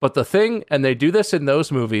 but the thing, and they do this in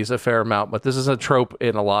those movies a fair amount, but this is a trope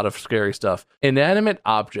in a lot of scary stuff. Inanimate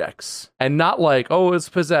objects. And not like, oh, it's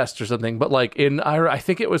possessed or something, but like I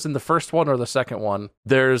think it was in the first one or the second one,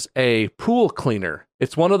 there's a pool cleaner.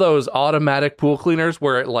 It's one of those automatic pool cleaners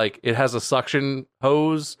where it has a suction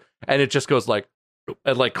hose and it just goes like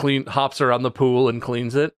and like hops around the pool and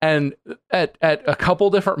cleans it. And at a couple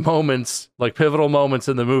different moments, like pivotal moments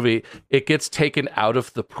in the movie, it gets taken out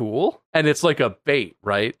of the pool and it's like a bait,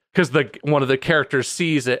 right? Because one of the characters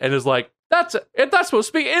sees it and is like, that's supposed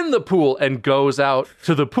to be in the pool, and goes out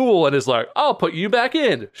to the pool and is like, I'll put you back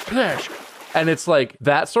in. Splash. And it's like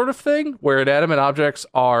that sort of thing where inanimate objects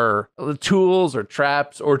are tools or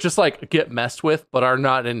traps or just like get messed with, but are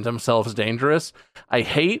not in themselves dangerous. I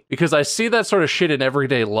hate because I see that sort of shit in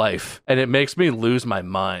everyday life and it makes me lose my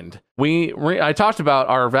mind. I talked about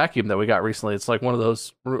our vacuum that we got recently. It's like one of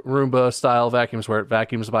those Roomba style vacuums where it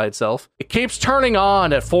vacuums by itself. It keeps turning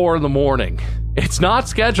on at 4 a.m. It's not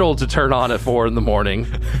scheduled to turn on at 4 a.m,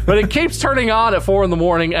 but it keeps turning on at 4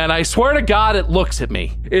 a.m, and I swear to God, it looks at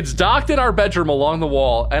me. It's docked in our bedroom along the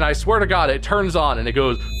wall, and I swear to God, it turns on and it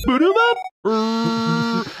goes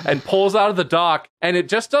and pulls out of the dock, and it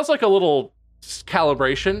just does like a little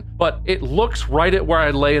calibration, but it looks right at where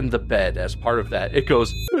I lay in the bed as part of that. It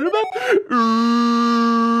goes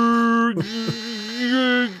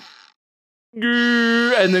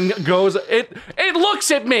and then goes, it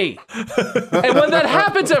looks at me. And when that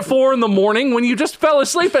happens at 4 a.m, when you just fell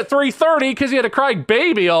asleep at 3:30 because you had to cry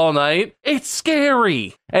baby all night, it's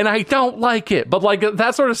scary. And I don't like it. But like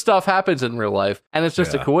that sort of stuff happens in real life. And it's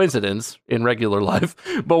just a coincidence in regular life.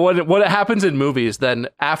 But when it happens in movies, then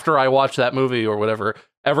after I watch that movie or whatever,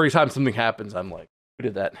 every time something happens, I'm like, who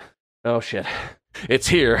did that? Oh shit. It's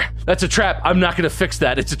here. That's a trap. I'm not going to fix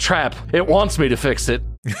that. It's a trap. It wants me to fix it.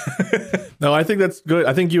 No, I think that's good.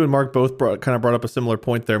 I think you and Mark both brought up a similar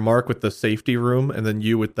point there. Mark with the safety room, and then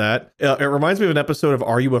you with that. It reminds me of an episode of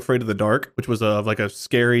Are You Afraid of the Dark, which was like a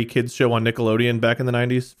scary kids show on Nickelodeon back in the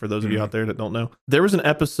 90s, for those of you out there that don't know. There was an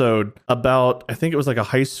episode about, I think it was like a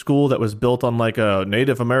high school that was built on like a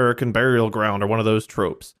Native American burial ground or one of those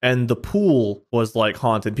tropes. And the pool was like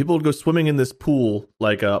haunted. People would go swimming in this pool,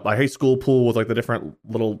 like a high school pool with like the different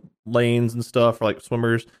little lanes and stuff for like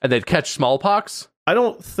swimmers. And they'd catch smallpox? I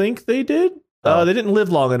don't think they did. They didn't live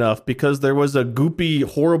long enough because there was a goopy,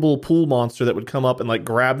 horrible pool monster that would come up and like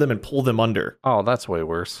grab them and pull them under. Oh, that's way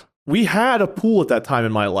worse. We had a pool at that time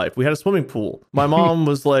in my life. We had a swimming pool. My mom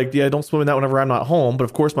was like, yeah, don't swim in that whenever I'm not home. But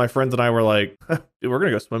of course, my friends and I were like, dude, we're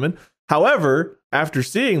going to go swimming. However, after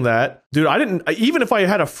seeing that, dude, even if I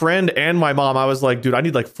had a friend and my mom, I was like, dude, I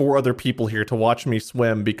need like 4 other people here to watch me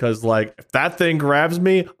swim because like if that thing grabs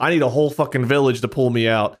me, I need a whole fucking village to pull me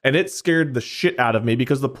out. And it scared the shit out of me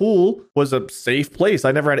because the pool was a safe place.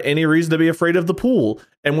 I never had any reason to be afraid of the pool.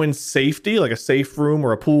 And when safety, like a safe room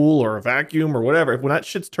or a pool or a vacuum or whatever, when that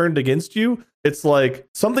shit's turned against you, it's like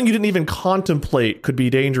something you didn't even contemplate could be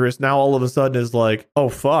dangerous. Now all of a sudden is like, oh,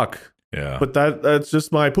 fuck. Yeah. But that's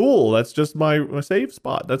just my pool. That's just my safe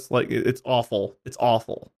spot. That's like, it's awful. It's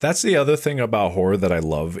awful. That's the other thing about horror that I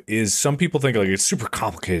love is some people think like it's super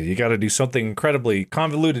complicated. You got to do something incredibly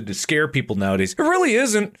convoluted to scare people nowadays. It really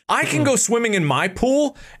isn't. I can go swimming in my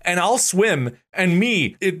pool and I'll swim, and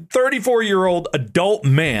me, a 34-year-old adult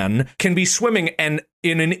man, can be swimming, and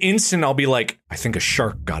in an instant, I'll be like, I think a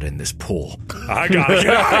shark got in this pool. I gotta get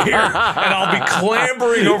out of here. And I'll be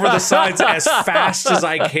clambering over the sides as fast as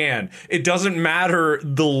I can. It doesn't matter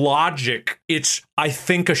the logic. It's, I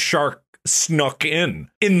think a shark snuck in.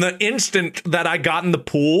 In the instant that I got in the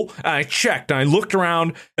pool, I checked and I looked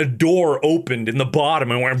around, a door opened in the bottom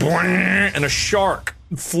and went, and a shark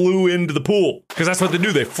flew into the pool. Because that's what they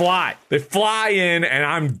do. They fly in and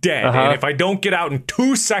I'm dead. And if I don't get out in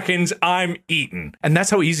 2 seconds, I'm eaten. And that's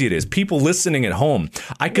how easy it is. People listening at home,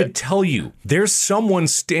 I could tell you there's someone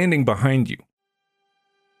standing behind you.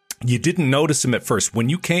 You didn't notice him at first. When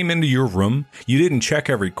you came into your room, you didn't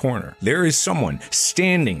check every corner. There is someone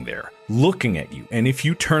standing there looking at you. And if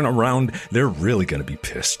you turn around, they're really going to be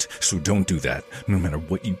pissed. So don't do that, no matter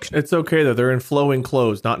what you can. It's okay, though. They're in flowing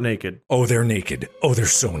clothes, not naked. Oh, they're naked. Oh, they're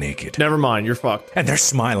so naked. Never mind. You're fucked. And they're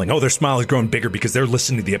smiling. Oh, their smile is growing bigger because they're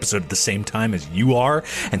listening to the episode at the same time as you are.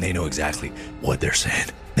 And they know exactly what they're saying.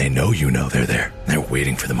 They know you know they're there. They're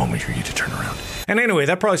waiting for the moment for you to turn around. And anyway,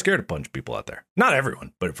 that probably scared a bunch of people out there. Not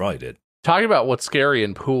everyone, but it probably did. Talking about what's scary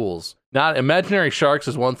in pools. Not imaginary sharks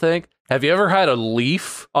is one thing. Have you ever had a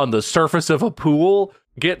leaf on the surface of a pool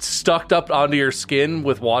get stuck up onto your skin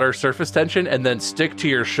with water surface tension and then stick to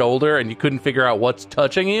your shoulder and you couldn't figure out what's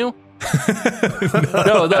touching you?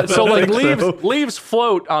 So like leaves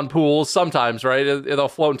float on pools sometimes, right? They'll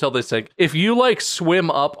float until they sink. If you like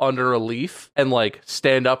swim up under a leaf and like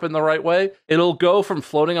stand up in the right way, it'll go from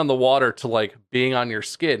floating on the water to like being on your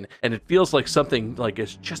skin, and it feels like something like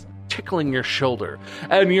is just tickling your shoulder,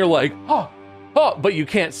 and you're like, oh, but you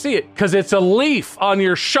can't see it because it's a leaf on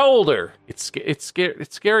your shoulder. It's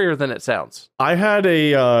scarier than it sounds. I had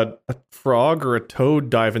a frog or a toad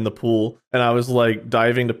dive in the pool, and I was like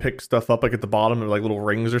diving to pick stuff up like at the bottom of like little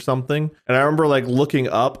rings or something. And I remember like looking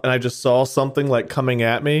up, and I just saw something like coming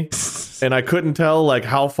at me, and I couldn't tell like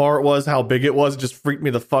how far it was, how big it was. It just freaked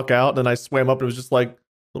me the fuck out. And then I swam up, and it was just like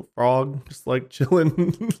little frog just like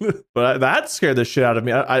chilling. But that scared the shit out of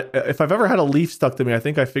me. If I've ever had a leaf stuck to me, I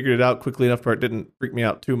think I figured it out quickly enough where it didn't freak me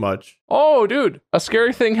out too much. Oh, dude, a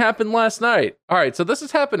scary thing happened last night. All right, so this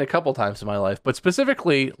has happened a couple times in my life, but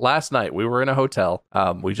specifically last night, we were in a hotel.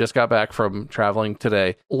 We just got back from traveling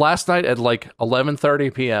today. Last night at like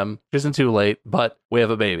 11:30 p.m., which isn't too late, but we have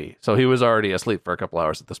a baby. So he was already asleep for a couple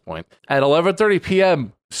hours at this point. At 11:30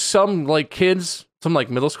 p.m., some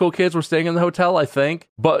middle school kids were staying in the hotel, I think,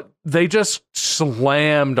 but they just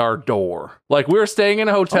slammed our door. Like, we were staying in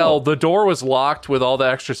a hotel, the door was locked with all the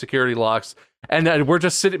extra security locks, and we're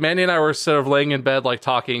just sitting, Mandy and I were sort of laying in bed, like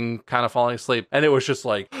talking, kind of falling asleep, and it was just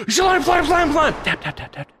like, slam, tap, tap,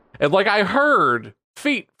 tap, tap. And like, I heard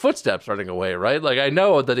footsteps running away, right? Like, I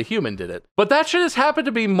know that a human did it. But that shit has happened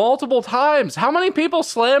to me multiple times. How many people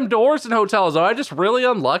slam doors in hotels? Am I just really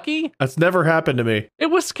unlucky? That's never happened to me. It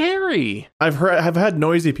was scary. I've had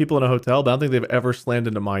noisy people in a hotel, but I don't think they've ever slammed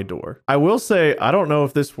into my door. I will say, I don't know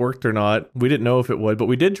if this worked or not. We didn't know if it would, but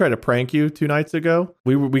we did try to prank you 2 nights ago.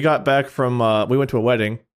 We got back from, we went to a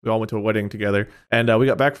wedding. We all went to a wedding together, and we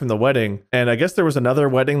got back from the wedding, and I guess there was another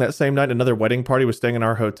wedding that same night. Another wedding party was staying in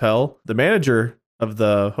our hotel. The manager of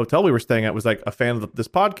the hotel we were staying at was like a fan of this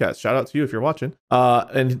podcast. Shout out to you if you're watching.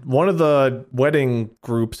 And one of the wedding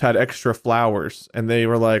groups had extra flowers, and they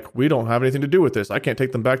were like, we don't have anything to do with this. I can't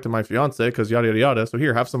take them back to my fiance because yada, yada, yada. So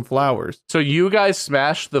here, have some flowers. So you guys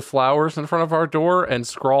smashed the flowers in front of our door and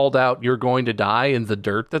scrawled out, "You're going to die" in the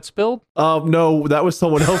dirt that spilled? No, that was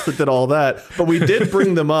someone else that did all that. But we did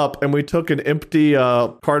bring them up, and we took an empty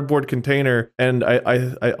cardboard container, and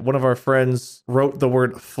I one of our friends wrote the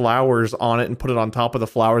word flowers on it and put it on top of the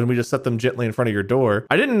flowers, and we just set them gently in front of your door.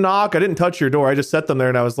 I didn't knock, I didn't touch your door, I just set them there,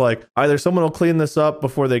 and I was like, either someone will clean this up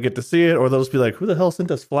before they get to see it, or they'll just be like, who the hell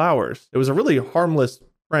sent us flowers? It was a really harmless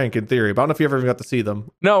prank in theory, but I don't know if you ever even got to see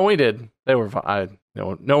them. No, we did. They were fine.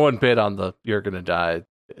 No one bid on the "you're gonna die"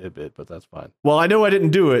 bit, but that's fine. Well, I know I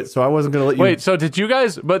didn't do it, so I wasn't gonna let you. Wait, so did you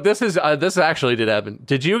guys? But this actually did happen.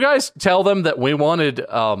 Did you guys tell them that we wanted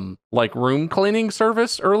like room cleaning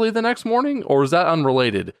service early the next morning, or was that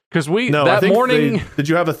unrelated? Because that morning, did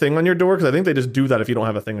you have a thing on your door? Because I think they just do that if you don't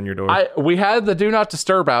have a thing on your door. We had the do not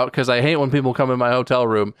disturb out because I hate when people come in my hotel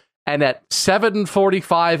room. And at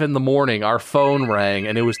 7:45 in the morning, our phone rang,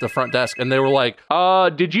 and it was the front desk, and they were like,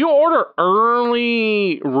 did you order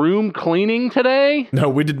early room cleaning today? No,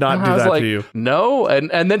 we did not do that to you. No,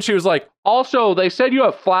 and then she was like, also, they said you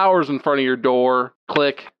have flowers in front of your door.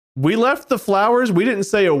 Click. We left the flowers. We didn't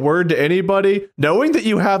say a word to anybody. Knowing that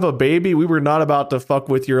you have a baby, we were not about to fuck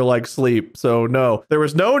with your sleep. So no, there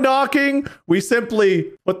was no knocking. We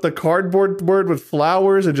simply put the cardboard word with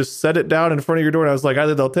flowers and just set it down in front of your door. And I was like,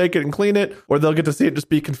 either they'll take it and clean it, or they'll get to see it, just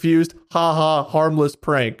be confused. Ha ha, harmless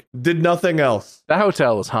prank. Did nothing else. That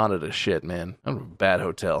hotel was haunted as shit, man. That was a bad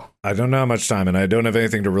hotel. I don't know how much time, and I don't have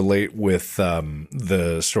anything to relate with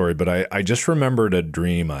the story, but I just remembered a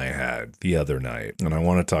dream I had the other night, and I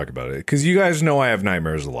want to talk about it, because you guys know I have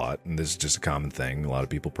nightmares a lot, and this is just a common thing. A lot of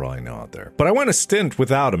people probably know out there. But I went a stint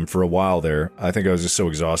without them for a while there. I think I was just so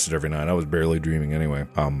exhausted every night. I was barely dreaming anyway.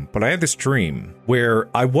 But I had this dream where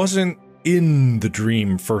I wasn't in the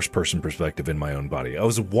dream first-person perspective in my own body. I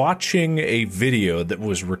was watching a video that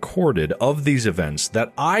was recorded of these events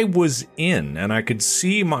that I was in, and I could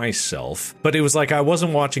see myself, but it was like I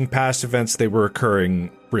wasn't watching past events, they were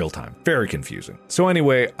occurring real time. Very confusing. So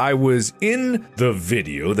anyway, I was in the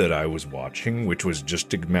video that I was watching, which was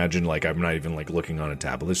just, imagine I'm not even looking on a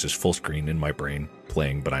tablet, it's just full screen in my brain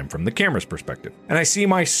playing, but I'm from the camera's perspective. And I see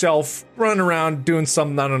myself running around doing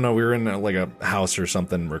something, I don't know, we were in a house or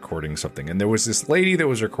something recording something, and there was this lady that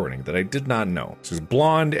was recording that I did not know. She was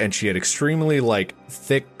blonde, and she had extremely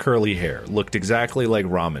thick curly hair, looked exactly like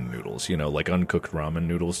ramen noodles, uncooked ramen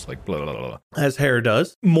noodles, blah, blah, blah. As hair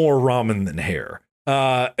does. More ramen than hair.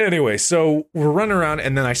 Anyway, so we're running around,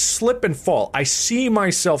 and then I slip and fall. I see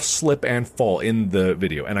myself slip and fall in the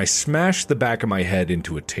video, and I smash the back of my head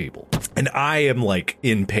into a table. And I am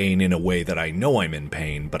in pain in a way that I know I'm in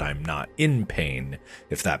pain, but I'm not in pain,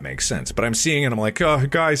 if that makes sense. But I'm seeing it, and I'm like, oh,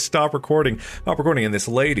 guys, stop recording. And this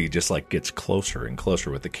lady just gets closer and closer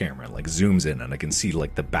with the camera, zooms in, and I can see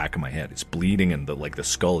the back of my head. It's bleeding, and the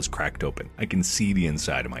skull is cracked open. I can see the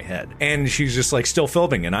inside of my head. And she's just still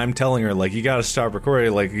filming, and I'm telling her you gotta stop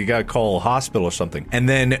recording, you gotta call a hospital or something. And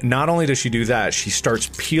then not only does she do that, she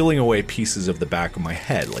starts peeling away pieces of the back of my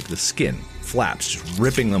head, the skin flaps, just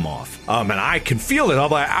ripping them off. And I can feel it.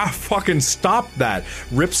 I'm like, fucking stop that.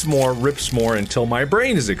 Rips more until my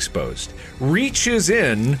brain is exposed. Reaches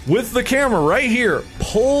in with the camera right here,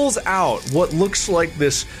 pulls out what looks like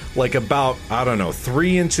this, about, I don't know,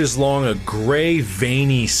 3 inches long, a gray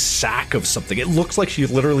veiny sack of something. It looks like she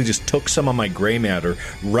literally just took some of my gray matter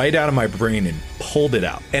right out of my brain and pulled it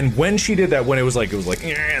out. And when she did that, when it was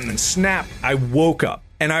and then snap, I woke up.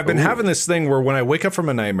 And I've been having this thing where when I wake up from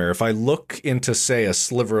a nightmare, if I look into, say, a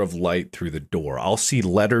sliver of light through the door, I'll see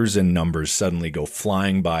letters and numbers suddenly go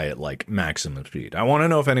flying by at maximum speed. I want to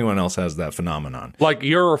know if anyone else has that phenomenon.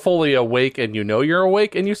 You're fully awake and you know you're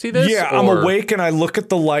awake and you see this? Yeah, I'm awake and I look at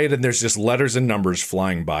the light and there's just letters and numbers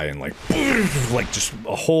flying by and just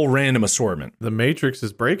a whole random assortment. The Matrix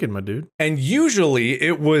is breaking, my dude. And usually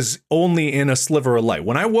it was only in a sliver of light.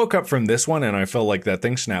 When I woke up from this one and I felt like that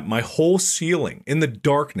thing snapped, my whole ceiling in the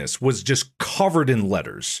darkness was just covered in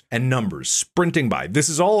letters and numbers sprinting by. This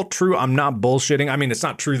is all true. I'm not bullshitting. I mean, it's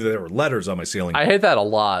not true that there were letters on my ceiling. I hate that a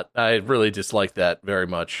lot. I really dislike that very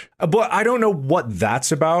much. But I don't know what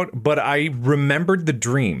that's about, but I remembered the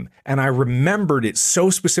dream, and I remembered it so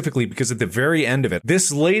specifically because at the very end of it,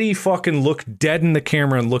 this lady fucking looked dead in the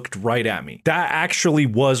camera and looked right at me. That actually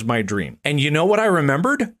was my dream. And you know what I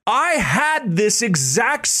remembered? I had this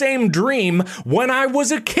exact same dream when I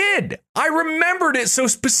was a kid. I remembered it so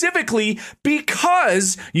specifically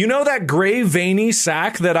because you know that gray veiny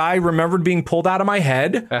sack that I remembered being pulled out of my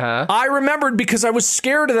head? Uh-huh. I remembered because I was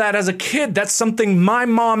scared of that as a kid. That's something my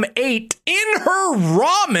mom ate in her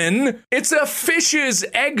ramen. It's a fish's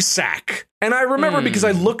egg sack. And I remember because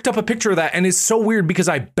I looked up a picture of that, and it's so weird because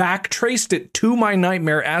I backtraced it to my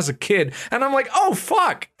nightmare as a kid, and I'm like, oh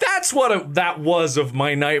fuck, that's what that was of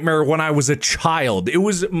my nightmare when I was a child. It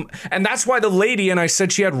was, and that's why the lady, and I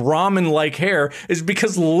said she had ramen-like hair, is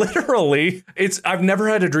because literally, I've never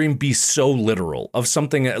had a dream be so literal of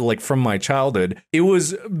something like from my childhood. It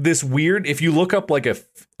was this weird, if you look up like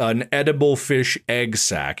an edible fish egg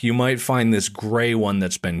sack, you might find this gray one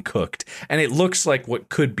that's been cooked, and it looks like what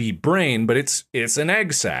could be brain, but it's an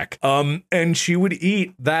egg sack. And she would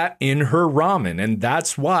eat that in her ramen, and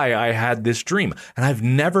that's why I had this dream. And I've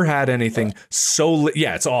never had anything so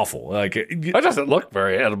yeah, it's awful. Like That doesn't look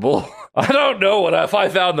very edible. I don't know if I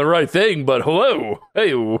found the right thing, but hello,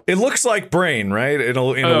 hey. It looks like brain, right? In a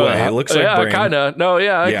way, it looks like brain. Yeah, kind of. No,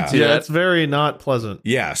 yeah, I can see that. It's very not pleasant.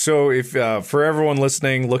 Yeah, so if for everyone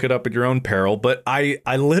listening, look it up at your own peril. But I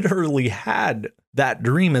literally had that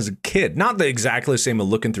dream as a kid. Not exactly the same as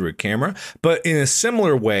looking through a camera, but in a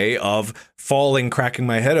similar way of falling, cracking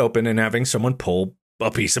my head open, and having someone pull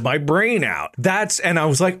a piece of my brain out. And I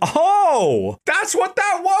was like, oh, that's what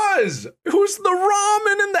that was. It was the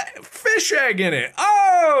ramen and the fish egg in it.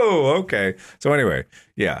 Oh, okay. So anyway,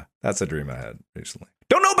 yeah, that's a dream I had recently.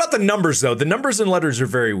 Don't know about the numbers, though. The numbers and letters are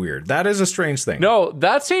very weird. That is a strange thing. No,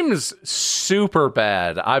 that seems super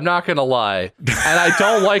bad. I'm not going to lie. And I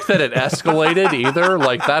don't like that it escalated either.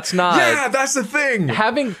 Like, that's not... Yeah, that's the thing.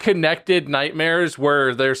 Having connected nightmares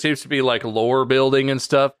where there seems to be, like, lore building and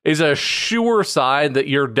stuff is a sure sign that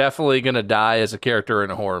you're definitely going to die as a character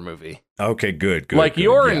in a horror movie. Okay, good. Like,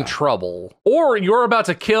 you're in trouble. Or you're about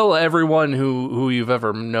to kill everyone who you've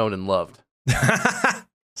ever known and loved.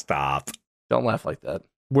 Stop. Don't laugh like that.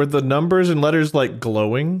 Were the numbers and letters like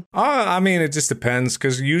glowing? I mean, it just depends,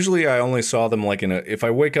 because usually I only saw them like if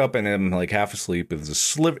I wake up and I'm like half asleep,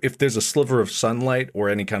 if there's a sliver of sunlight or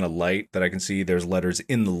any kind of light that I can see, there's letters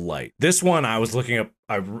in the light. This one, I was looking up,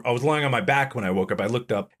 I was lying on my back when I woke up. I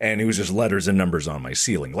looked up and it was just letters and numbers on my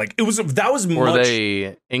ceiling. Like Were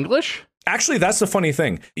they English? Actually, that's the funny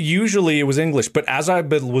thing. Usually it was English, but as I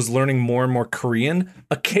was learning more and more Korean,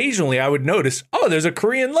 occasionally I would notice, oh, there's a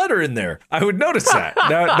Korean letter in there. I would notice that.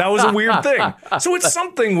 That was a weird thing. So it's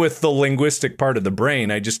something with the linguistic part of the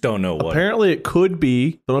brain. I just don't know what. Apparently it could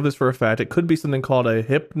be, don't know this for a fact, it could be something called a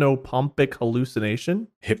hypnopompic hallucination.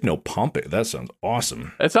 Hypnopompic? That sounds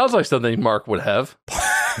awesome. It sounds like something Mark would have.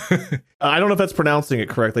 I don't know if that's pronouncing it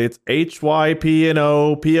correctly. It's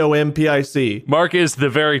HYPNOPOMPIC. Mark is the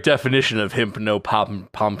very definition of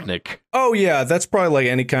hypnopompic. Oh yeah, that's probably like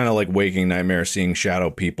any kind of like waking nightmare, seeing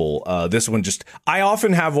shadow people. This one I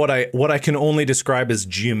often have what I can only describe as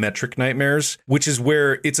geometric nightmares, which is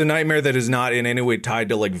where it's a nightmare that is not in any way tied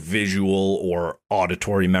to like visual or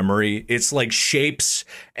auditory memory. It's like shapes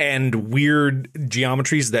and weird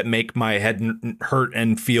geometries that make my head hurt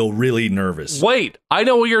and feel really nervous. Wait, I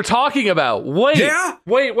know what you're talking about. Wait. Yeah?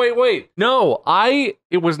 Wait. No,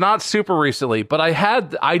 it was not super recently, but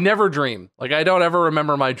I never dream. Like, I don't ever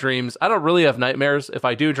remember my dreams. I don't really have nightmares. If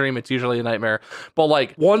I do dream, it's usually a nightmare. But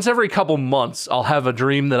like once every couple months, I'll have a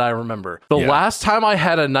dream that I remember. The last time I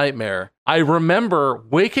had a nightmare, I remember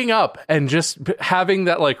waking up and just having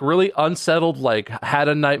that like really unsettled, like had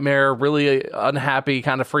a nightmare, really unhappy,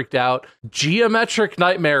 kind of freaked out. Geometric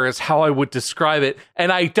nightmare is how I would describe it.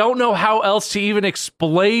 And I don't know how else to even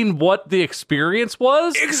explain what the experience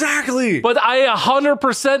was. Exactly. But I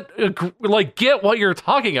 100% like get what you're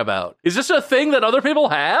talking about. Is this a thing that other people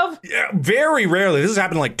have? Yeah, very rarely. This has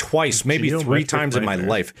happened like twice, maybe 3 times in my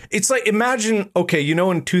life. It's like, imagine, okay, you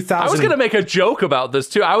know, in 2000... I was going to make a joke about this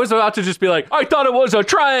too. I was about to just be like, I thought it was a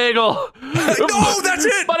triangle. No, that's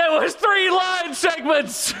it. But it was 3 line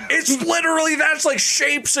segments. It's literally, that's like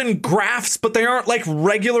shapes and graphs, but they aren't like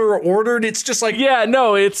regular or ordered. It's just like... Yeah,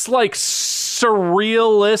 no, it's like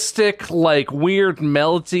surrealistic, like weird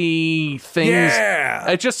melty things.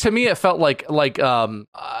 Yeah. It just, to me, it felt like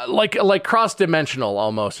cross-dimensional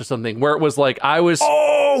almost or something, where it was like I was...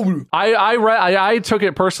 Oh, no. I took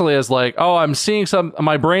it personally as like, oh, I'm seeing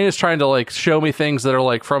my brain is trying to like show me things that are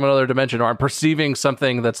like from another dimension, or I'm perceiving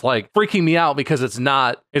something that's like freaking me out because it's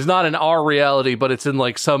not in our reality, but it's in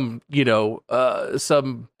like some, it's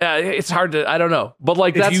hard to, I don't know, but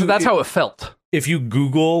like that's how it felt. If you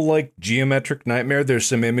Google like Geometric Nightmare, there's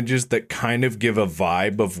some images that kind of give a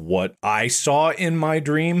vibe of what I saw in my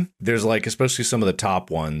dream. There's like, especially some of the top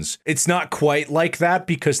ones. It's not quite like that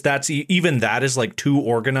because that's even that is like too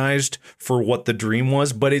organized for what the dream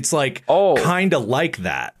was, but it's like kind of like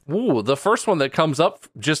that. Ooh, the first one that comes up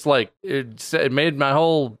just like it made my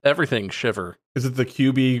whole everything shiver. Is it the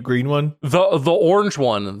QB green one? The orange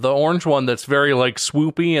one that's very like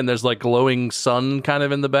swoopy and there's like glowing sun kind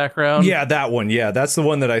of in the background. Yeah, that one. Yeah, that's the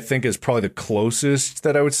one that I think is probably the closest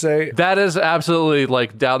that I would say. That is absolutely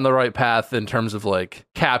like down the right path in terms of like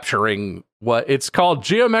capturing what it's called.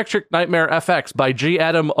 Geometric Nightmare FX by G.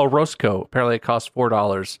 Adam Orozco. Apparently it costs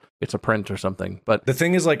 $4. It's a print or something. But the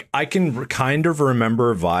thing is, like, I can kind of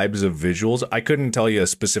remember vibes of visuals. I couldn't tell you a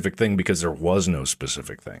specific thing because there was no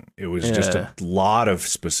specific thing. It was just a lot of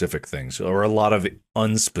specific things or a lot of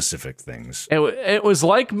unspecific things. It was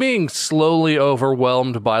like being slowly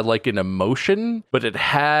overwhelmed by like an emotion, but it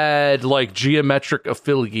had like geometric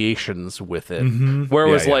affiliations with it. Mm-hmm. Where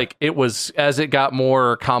it was like, it was, as it got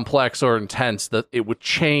more complex or intense, that it would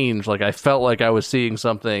change. Like I felt like I was seeing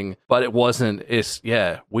something, but it wasn't. It's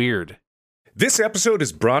weird. This episode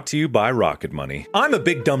is brought to you by Rocket Money. I'm a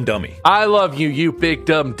big dumb dummy. I love you, you big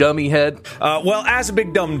dumb dummy head. Well, as a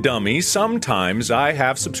big dumb dummy, sometimes I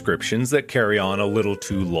have subscriptions that carry on a little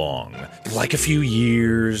too long. Like a few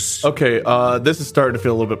years. Okay, this is starting to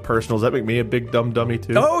feel a little bit personal. Does that make me a big dumb dummy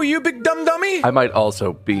too? Oh, you big dumb dummy? I might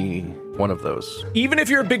also be one of those. Even if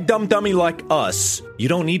you're a big dumb dummy like us, you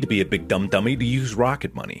don't need to be a big dumb dummy to use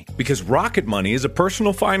Rocket Money. Because Rocket Money is a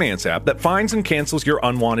personal finance app that finds and cancels your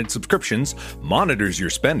unwanted subscriptions, monitors your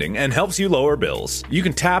spending, and helps you lower bills. You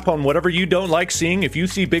can tap on whatever you don't like seeing. If you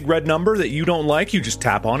see big red number that you don't like, you just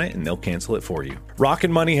tap on it and they'll cancel it for you.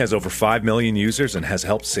 Rocket Money has over 5 million users and has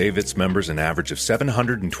helped save its members an average of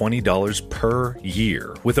 $720 per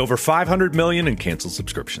year, with over 500 million in canceled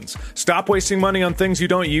subscriptions. Stop wasting money on things you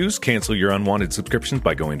don't use. Cancel your unwanted subscriptions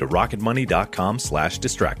by going to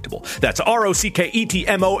rocketmoney.com/distractible. That's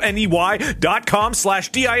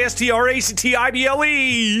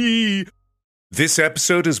ROCKETMONEY.com/DISTRACTIBLE. This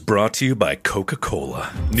episode is brought to you by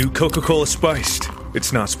Coca-Cola. New Coca-Cola Spiced.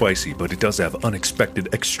 It's not spicy, but it does have unexpected,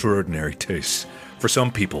 extraordinary tastes. For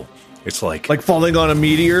some people, it's like falling on a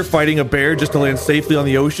meteor, fighting a bear just to land safely on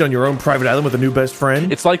the ocean on your own private island with a new best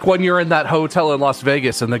friend. It's like when you're in that hotel in Las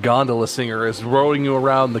Vegas and the gondola singer is rowing you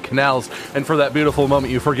around the canals, and for that beautiful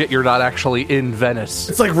moment you forget you're not actually in Venice.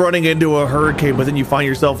 It's like running into a hurricane, but then you find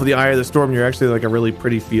yourself in the eye of the storm and you're actually like a really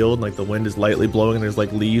pretty field, and like the wind is lightly blowing and there's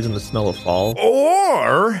like leaves and the smell of fall.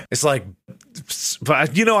 Or it's like,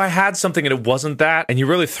 I had something and it wasn't that, and you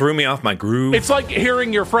really threw me off my groove. It's like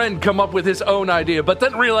hearing your friend come up with his own idea, but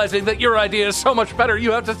then realizing that your idea is so much better,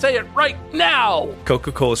 you have to say it right now.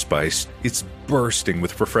 Coca-Cola Spiced. It's bursting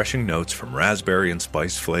with refreshing notes from raspberry and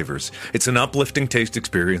spice flavors. It's an uplifting taste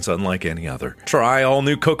experience unlike any other. Try all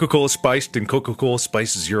new Coca-Cola Spiced and Coca-Cola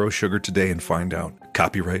Spiced Zero Sugar today and find out.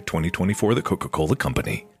 Copyright 2024, The Coca-Cola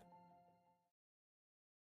Company.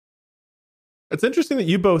 It's interesting that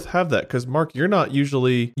you both have that, because Mark, you're not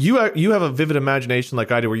usually you have a vivid imagination like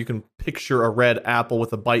I do, where you can picture a red apple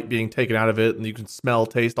with a bite being taken out of it, and you can smell,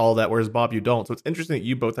 taste, all that. Whereas Bob, you don't. So it's interesting that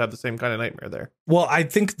you both have the same kind of nightmare there. Well, I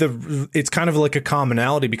think it's kind of like a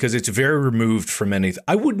commonality because it's very removed from anything.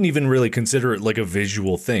 I wouldn't even really consider it like a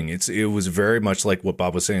visual thing. It was very much like what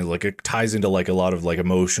Bob was saying. Like it ties into like a lot of like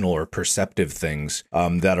emotional or perceptive things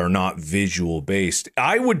that are not visual based.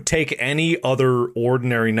 I would take any other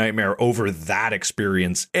ordinary nightmare over that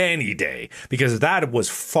experience any day, because that was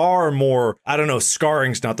far more, I don't know,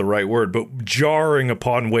 scarring's not the right word, but jarring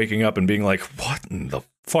upon waking up and being like, what in the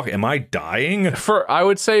fuck, am I dying? I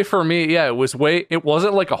would say for me, it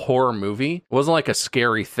wasn't like a horror movie. It wasn't like a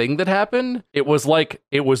scary thing that happened. It was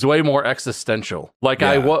way more existential. Like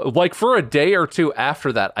like for a day or two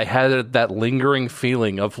after that, I had that lingering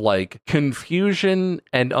feeling of like confusion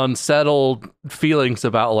and unsettled feelings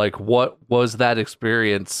about like, what was that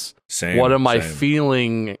experience? What am I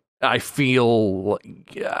feeling? I feel,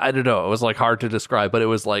 I don't know. It was like hard to describe, but it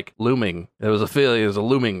was like looming. It was a feeling. It was a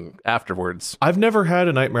looming afterwards. I've never had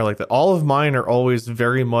a nightmare like that. All of mine are always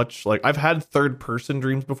very much like, I've had third person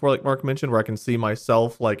dreams before, like Mark mentioned, where I can see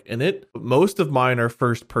myself like in it. But most of mine are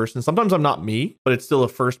first person. Sometimes I'm not me, but it's still a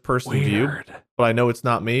first person view. But I know it's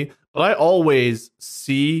not me. But I always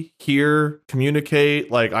see, hear,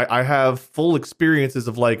 communicate. Like I have full experiences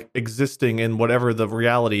of like existing in whatever the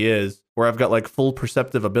reality is, where I've got like full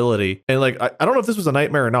perceptive ability. And like, I don't know if this was a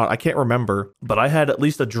nightmare or not. I can't remember, but I had at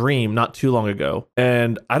least a dream not too long ago.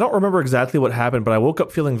 And I don't remember exactly what happened, but I woke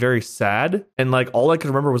up feeling very sad. And like, all I could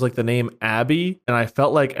remember was like the name Abby. And I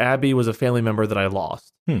felt like Abby was a family member that I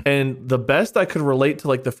lost. And the best I could relate to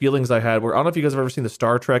like the feelings I had were, I don't know if you guys have ever seen the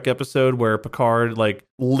Star Trek episode where Picard like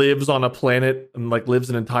lives on a planet and like lives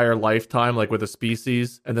an entire lifetime like with a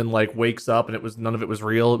species, and then like wakes up and none of it was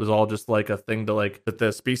real. It was all just like a thing to like that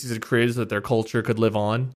the species had created so that their culture could live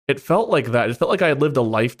on. It felt like that. It felt like I had lived a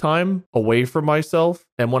lifetime away from myself.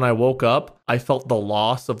 And when I woke up, I felt the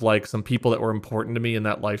loss of like some people that were important to me in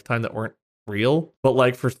that lifetime that weren't real. But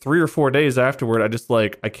like for 3 or 4 days afterward,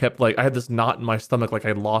 I kept like, I had this knot in my stomach like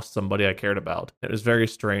I lost somebody I cared about. It was very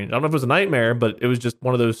strange. I don't know if it was a nightmare, but it was just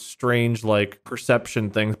one of those strange like perception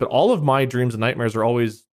things. But all of my dreams and nightmares are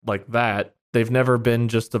always like that. They've never been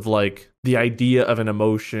just of like the idea of an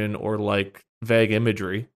emotion or like vague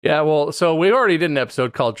imagery. Yeah, well, so we already did an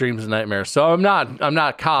episode called Dreams and Nightmares, so I'm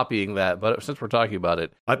not copying that, but since we're talking about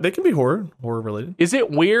it, They can be horror related. Is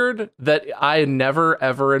it weird that I never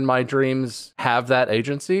ever in my dreams have that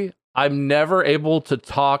agency? I'm never able to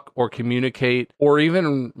talk or communicate, or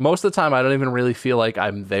even most of the time I don't even really feel like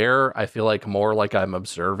I'm there. I feel like more like I'm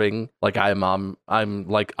observing, like I'm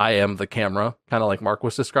like I am the camera, kind of like Mark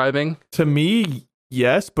was describing. To me,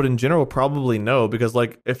 yes, but in general, probably no, because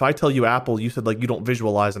like if I tell you apple, you said like you don't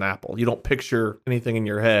visualize an apple. You don't picture anything in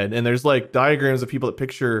your head. And there's like diagrams of people that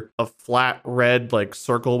picture a flat red like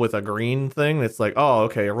circle with a green thing. It's like, oh,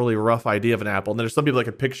 okay, a really rough idea of an apple. And there's some people that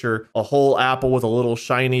can picture a whole apple with a little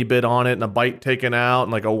shiny bit on it and a bite taken out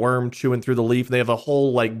and like a worm chewing through the leaf. And they have a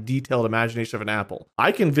whole like detailed imagination of an apple.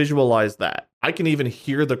 I can visualize that. I can even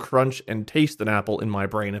hear the crunch and taste an apple in my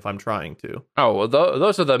brain if I'm trying to. Oh, well,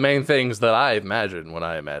 those are the main things that I imagine when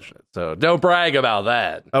I imagine it. So don't brag about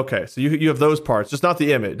that. Okay, so you have those parts, just not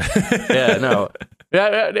the image. Yeah, no.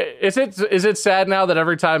 Yeah, is it sad now that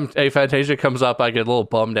every time Aphantasia comes up, I get a little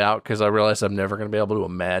bummed out because I realize I'm never going to be able to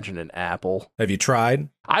imagine an apple? Have you tried?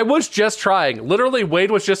 I was just trying. Literally,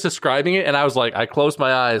 Wade was just describing it, and I was like, I closed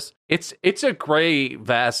my eyes. It's a gray,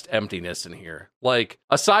 vast emptiness in here. Like,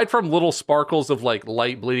 aside from little sparkles of like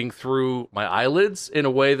light bleeding through my eyelids in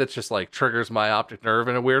a way that just like triggers my optic nerve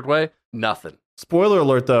in a weird way, nothing. Spoiler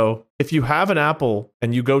alert, though, if you have an apple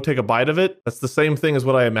and you go take a bite of it, that's the same thing as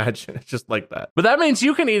what I imagine. It's just like that. But that means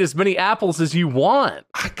you can eat as many apples as you want.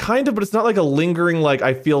 Kind of, but it's not like a lingering, like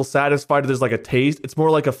I feel satisfied. There's like a taste. It's more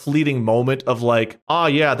like a fleeting moment of like, oh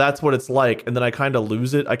yeah, that's what it's like. And then I kind of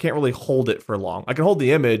lose it. I can't really hold it for long. I can hold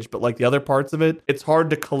the image, but like the other parts of it, it's hard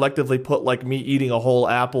to collectively put like me eating a whole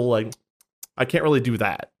apple. Like I can't really do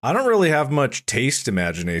that. I don't really have much taste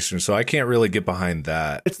imagination, so I can't really get behind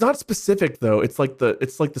that. It's not specific though. It's like the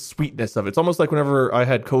sweetness of it. It's almost like whenever I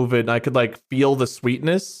had COVID and I could like feel the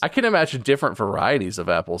sweetness. I can imagine different varieties of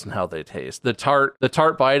apples and how they taste. The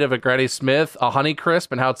tart bite of a Granny Smith, a Honeycrisp,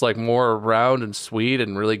 and how it's like more round and sweet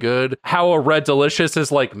and really good. How a Red Delicious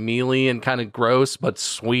is like mealy and kind of gross, but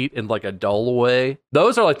sweet in like a dull way.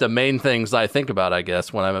 Those are like the main things I think about, I guess,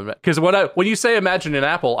 because when you say imagine an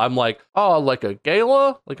apple, I'm like, oh, like a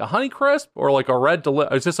Gala, like a Honeycrisp, or like a Red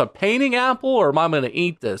Delicious. Is this a painting apple, or am I going to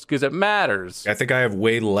eat this? Because it matters. I think I have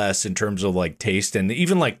way less in terms of like taste and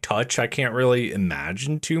even like touch. I can't really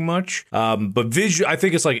imagine too much. But visual, I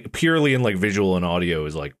think it's like purely in like visual and audio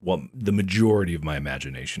is like what the majority of my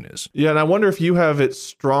imagination is. Yeah, and I wonder if you have it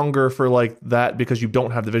stronger for like that because you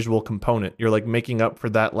don't have the visual component. You're like making up for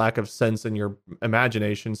that lack of sense in your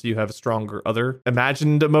imagination, so you have a stronger other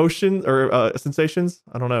imagined emotion or sensations.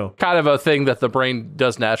 I don't know. Kind of a thing that the brain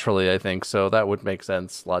does naturally, I think. So that would make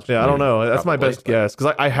sense logically. Yeah, I don't know. That's probably, my best guess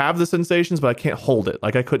because I have the sensations, but I can't hold it.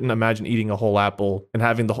 Like I couldn't imagine eating a whole apple and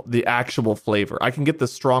having the actual flavor. I can get the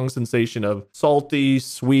strong sensation of salty,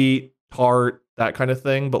 sweet, tart, that kind of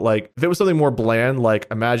thing. But like if it was something more bland, like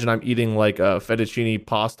imagine I'm eating like a fettuccine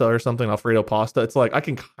pasta or something, Alfredo pasta. It's like I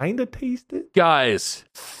can kind of taste it. Guys,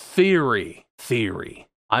 theory.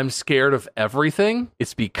 I'm scared of everything.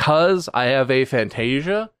 It's because I have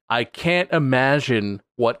aphantasia. I can't imagine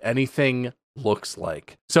what anything looks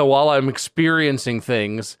like. So while I'm experiencing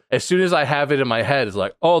things, as soon as I have it in my head, it's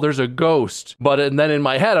like, oh, there's a ghost. And then in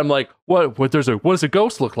my head, I'm like, what does a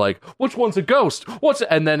ghost look like? Which one's a ghost?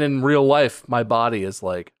 And then in real life, my body is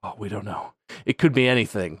like, oh, we don't know. It could be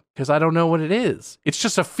anything because I don't know what it is. It's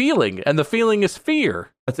just a feeling, and the feeling is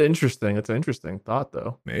fear. That's interesting. That's an interesting thought,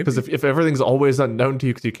 though. Maybe. Because if everything's always unknown to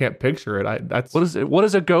you because you can't picture it, that's What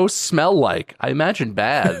does a ghost smell like? I imagine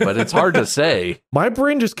bad, but it's hard to say. my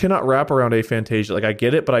brain just cannot wrap around aphantasia. Like I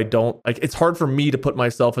get it, but I don't. Like it's hard for me to put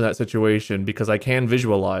myself in that situation because I can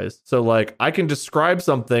visualize. So like I can describe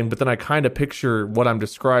something, but then I kind of picture what I'm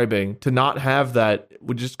describing. To not have that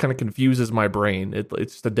would just kind of confuses my brain.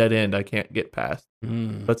 It's just a dead end I can't get past.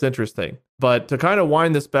 That's interesting. But to kind of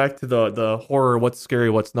wind this back to the horror, what's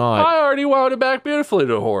scary, what's not. I already wound it back beautifully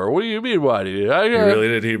to horror. What do you mean, why do you? He really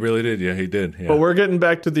did. He really did. Yeah, he did. Yeah. But we're getting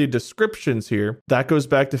back to the descriptions here. That goes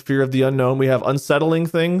back to fear of the unknown. We have unsettling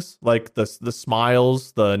things like the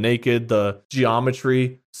smiles, the naked, the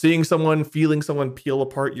geometry. Seeing someone, feeling someone peel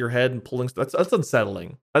apart your head and pulling, that's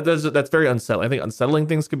unsettling. That's very unsettling. I think unsettling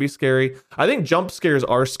things can be scary. I think jump scares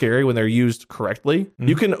are scary when they're used correctly. Mm-hmm.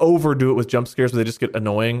 You can overdo it with jump scares where they just get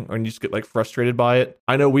annoying or you just get like frustrated by it.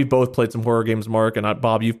 I know we've both played some horror games, Mark, and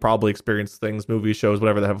Bob, you've probably experienced things, movies, shows,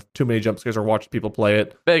 whatever, that have too many jump scares or watched people play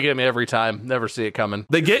it. They get me every time. Never see it coming.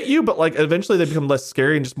 They get you, but like eventually they become less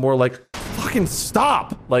scary and just more like, fucking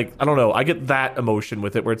stop. Like, I don't know. I get that emotion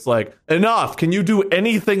with it where it's like, enough. Can you do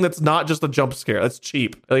anything that's not just a jump scare? That's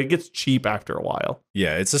cheap. Like, it gets cheap after a while.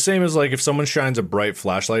 Yeah, it's the same as like if someone shines a bright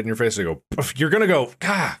flashlight in your face, they go, you're going to go,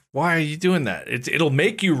 God, why are you doing that? It'll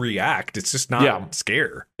make you react. It's just not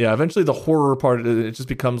scare. Yeah, eventually the horror part, it just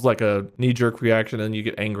becomes like a knee-jerk reaction and you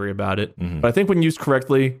get angry about it. Mm-hmm. But I think when used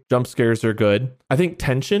correctly, jump scares are good. I think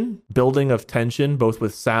tension, building of tension, both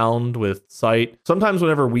with sound, with sight. Sometimes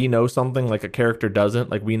whenever we know something like a character doesn't,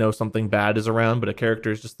 like we know something bad is around, but a character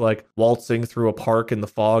is just like waltzing through a park in the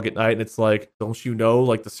fog at night and it's like, don't you know,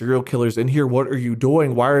 like the serial killer's in here? What are you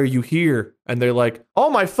doing? Why are you here? And they're like, oh,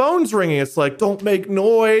 my phone's ringing. It's like, don't make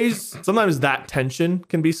noise. Sometimes that tension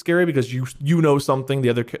can be scary because you know something the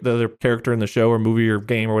other character in the show or movie or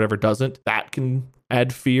game or whatever doesn't. That can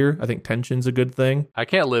add fear. I think tension's a good thing. I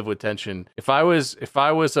can't live with tension. If I was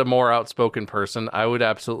a more outspoken person, I would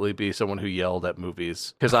absolutely be someone who yelled at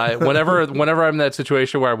movies. Because whenever I'm in that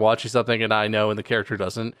situation where I'm watching something and I know and the character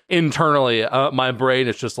doesn't, internally my brain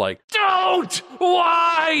is just like, don't!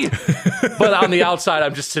 Why? But on the outside,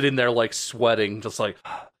 I'm just sitting there like sweating, just like,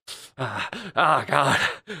 God.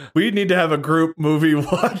 We need to have a group movie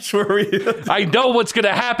watch where we... I know what's going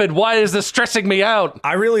to happen. Why is this stressing me out?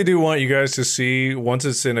 I really do want you guys to see, once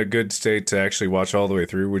it's in a good state to actually watch all the way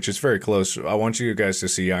through, which is very close, I want you guys to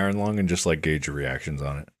see Iron Lung and just like gauge your reactions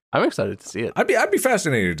on it. I'm excited to see it. I'd be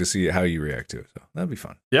fascinated to see how you react to it. So that'd be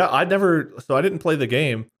fun. Yeah, I didn't play the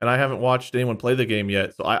game, and I haven't watched anyone play the game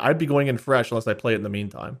yet. So I'd be going in fresh unless I play it in the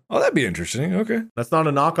meantime. Oh, that'd be interesting. Okay. That's not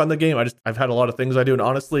a knock on the game. I've had a lot of things I do, and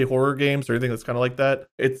honestly, horror games or anything that's kind of like that,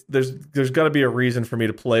 there's got to be a reason for me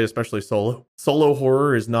to play, especially solo. Solo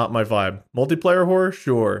horror is not my vibe. Multiplayer horror,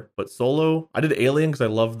 sure, but solo. I did Alien because I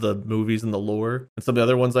love the movies and the lore, and some of the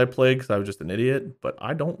other ones I played because I was just an idiot. But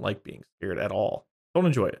I don't like being scared at all. Don't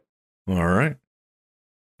enjoy it. All right.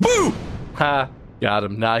 Boo! Ha. Got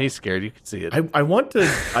him. Nah, he's scared. You can see it. I want to.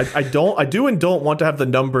 I do and don't want to have the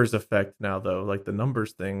numbers effect now, though. Like the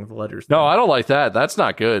numbers thing, the letters thing. No, I don't like that. That's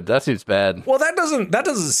not good. That seems bad. Well, that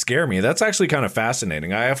doesn't scare me. That's actually kind of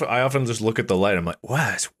fascinating. I often just look at the light. I'm like, wow,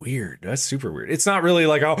 that's weird. That's super weird. It's not really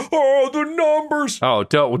like, oh, the numbers. Oh,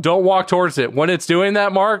 don't walk towards it. When it's doing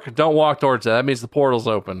that, Mark, don't walk towards it. That means the portal's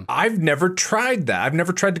open. I've never tried that. I've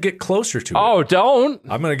never tried to get closer to it. Oh, don't.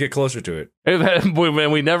 I'm going to get closer to it. And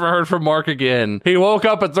we never heard from Mark again. He woke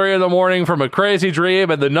up at 3 a.m. from a crazy dream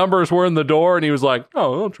and the numbers were in the door and he was like,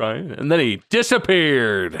 oh, I'll try it. And then he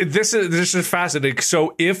disappeared. This is fascinating.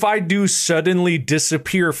 So if I do suddenly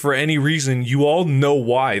disappear for any reason, you all know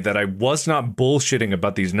why, that I was not bullshitting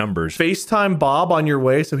about these numbers. FaceTime Bob on your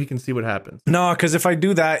way so he can see what happens. No, because if I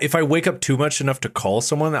do that, if I wake up too much enough to call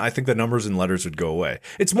someone, I think the numbers and letters would go away.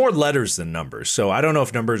 It's more letters than numbers. So I don't know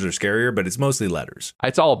if numbers are scarier, but it's mostly letters.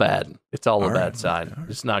 It's all bad. It's all a bad sign.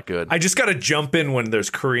 It's not good. I just got to jump in when there's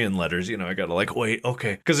Korean letters. You know, I got to like, wait,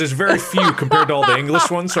 okay. Because there's very few compared to all the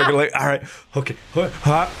English ones. So I go like, all right, okay,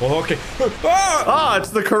 okay. It's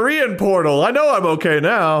the Korean portal. I know I'm okay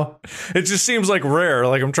now. It just seems like rare.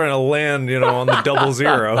 Like I'm trying to land, on the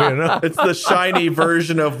 00, It's the shiny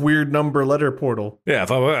version of weird number letter portal. Yeah,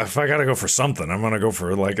 if I got to go for something, I'm going to go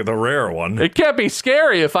for like the rare one. It can't be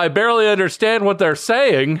scary if I barely understand what they're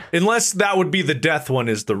saying. Unless that would be the death one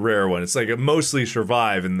is the rare one. It's like a mostly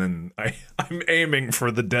survive, and then I'm aiming for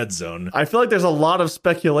the dead zone. I feel like there's a lot of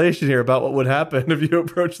speculation here about what would happen if you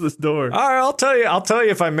approach this door. All right, I'll tell you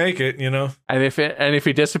if I make it, And if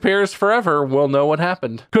he disappears forever, we'll know what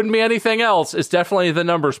happened. Couldn't be anything else. It's definitely the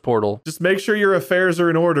numbers portal. Just make sure your affairs are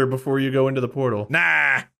in order before you go into the portal.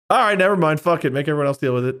 Nah. All right, never mind. Fuck it. Make everyone else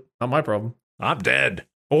deal with it. Not my problem. I'm dead.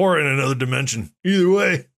 Or in another dimension. Either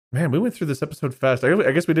way. Man, we went through this episode fast.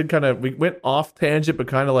 I guess we went off tangent, but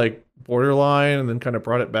kind of like borderline, and then kind of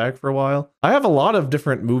brought it back for a while. I have a lot of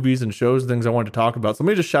different movies and shows and things I wanted to talk about. So let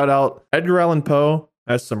me just shout out Edgar Allan Poe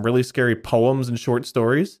has some really scary poems and short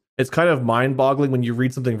stories. It's kind of mind-boggling when you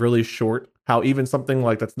read something really short, how even something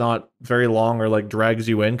like that's not very long or like drags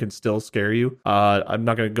you in can still scare you. I'm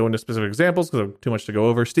not going to go into specific examples because I have too much to go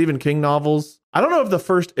over. Stephen King novels. I don't know if the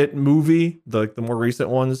first It movie, the more recent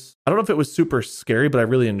ones, I don't know if it was super scary, but I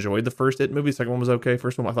really enjoyed the first It movie. Second one was okay.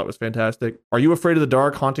 First one I thought was fantastic. Are You Afraid of the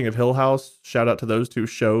Dark? Haunting of Hill House. Shout out to those two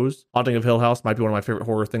shows. Haunting of Hill House might be one of my favorite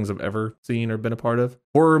horror things I've ever seen or been a part of.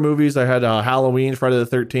 Horror movies, I had Halloween, Friday the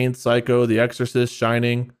 13th, Psycho, The Exorcist,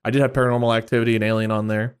 Shining. I did have Paranormal Activity and Alien on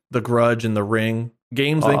there. The Grudge and The Ring.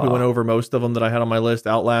 Games, I think we went over most of them that I had on my list.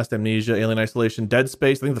 Outlast, Amnesia, Alien Isolation, Dead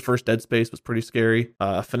Space. I think the first Dead Space was pretty scary.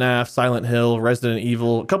 FNAF, Silent Hill, Resident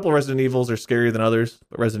Evil. A couple of Resident Evils are scarier than others,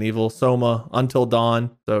 but Resident Evil, Soma, Until Dawn.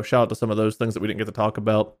 So shout out to some of those things that we didn't get to talk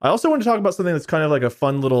about. I also want to talk about something that's kind of like a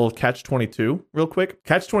fun little Catch-22 real quick.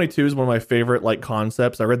 Catch-22 is one of my favorite like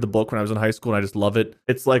concepts. I read the book when I was in high school and I just love it.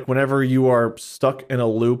 It's like whenever you are stuck in a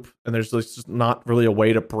loop and there's just not really a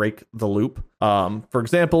way to break the loop. For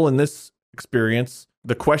example, in this experience,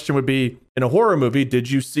 the question would be, in a horror movie, did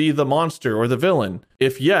you see the monster or the villain?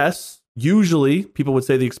 If yes, usually people would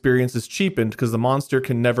say the experience is cheapened because the monster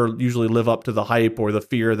can never usually live up to the hype or the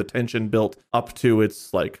fear, the tension built up to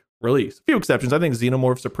its like release. A few exceptions. I think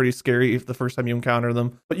xenomorphs are pretty scary if the first time you encounter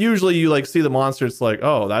them, but usually you like see the monster, it's like,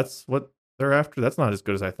 oh, that's what they're after. That's not as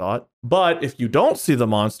good as I thought. But if you don't see the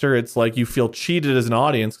monster, it's like you feel cheated as an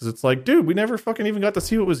audience because it's like, dude, we never fucking even got to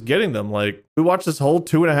see what was getting them. Like, we watched this whole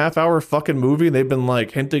 2.5 hour fucking movie and they've been like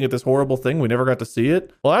hinting at this horrible thing. We never got to see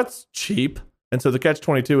it. Well, that's cheap. And so the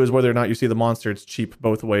Catch-22 is whether or not you see the monster, it's cheap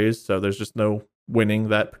both ways. So there's just no winning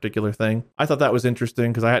that particular thing. I thought that was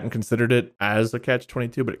interesting because I hadn't considered it as a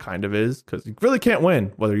Catch-22, but it kind of is because you really can't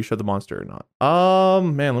win whether you show the monster or not.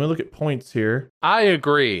 Man, let me look at points here. I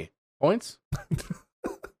agree. Points?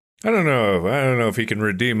 I don't know if he can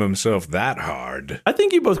redeem himself that hard. I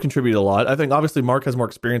think you both contribute a lot. I think obviously Mark has more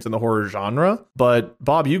experience in the horror genre, but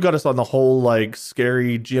Bob, you got us on the whole like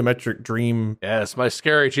scary geometric dream. Yes, my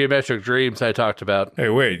scary geometric dreams I talked about. Hey,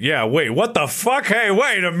 wait, what the fuck? Hey,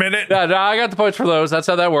 wait a minute. No, I got the points for those. That's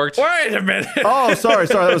how that worked. Wait a minute. Oh, sorry,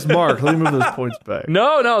 that was Mark. Let me move those points back.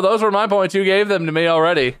 No, those were my points. You gave them to me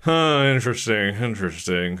already. Interesting.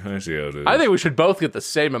 I see how it is. I think we should both get the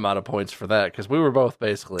same amount of points for that because we were both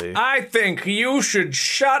basically... I think you should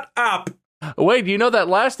shut up. Wait, you know that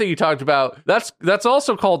last thing you talked about? That's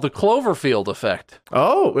also called the Cloverfield effect.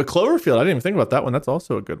 Oh, a Cloverfield. I didn't even think about that one. That's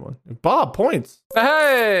also a good one. Bob, points.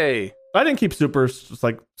 Hey! I didn't keep super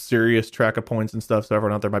like serious track of points and stuff, so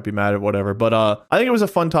everyone out there might be mad at whatever. But I think it was a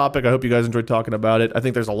fun topic. I hope you guys enjoyed talking about it. I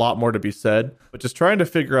think there's a lot more to be said, but just trying to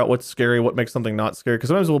figure out what's scary, what makes something not scary. Because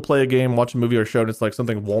sometimes we'll play a game, watch a movie or show, and it's like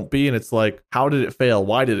something won't be, and it's like, how did it fail?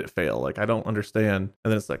 Why did it fail? Like, I don't understand.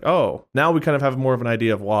 And then it's like, oh, now we kind of have more of an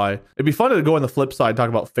idea of why. It'd be fun to go on the flip side, talk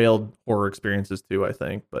about failed horror experiences too, I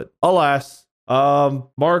think. But alas.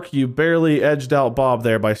 Mark, you barely edged out Bob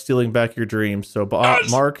there by stealing back your dreams. So,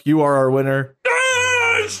 Mark, you are our winner.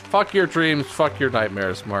 Fuck your dreams, fuck your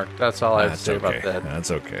nightmares, Mark. That's all I have to say about that. That's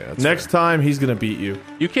okay. That's Next fair. time, he's gonna beat you.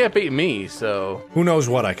 You can't beat me, so... Who knows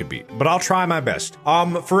what I could beat, but I'll try my best.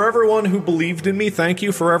 For everyone who believed in me, thank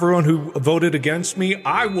you. For everyone who voted against me,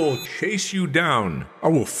 I will chase you down. I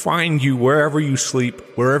will find you wherever you sleep,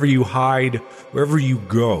 wherever you hide, wherever you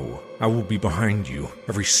go. I will be behind you.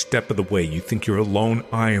 Every step of the way you think you're alone,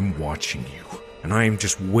 I am watching you. And I am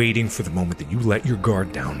just waiting for the moment that you let your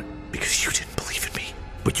guard down because you didn't believe in me.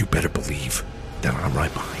 But you better believe that I'm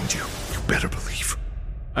right behind you. You better believe.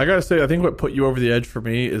 I gotta say, I think what put you over the edge for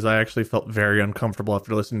me is I actually felt very uncomfortable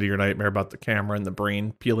after listening to your nightmare about the camera and the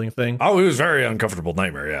brain peeling thing. Oh, it was a very uncomfortable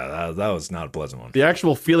nightmare. Yeah, that was not a pleasant one. The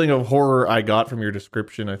actual feeling of horror I got from your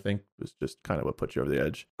description, I think, was just kind of what put you over the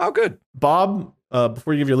edge. Oh, good. Bob,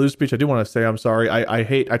 before you give your lose speech, I do want to say I'm sorry.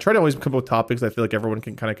 I try to always come up with topics I feel like everyone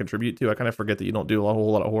can kind of contribute to. I kind of forget that you don't do a whole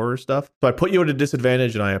lot of horror stuff. So I put you at a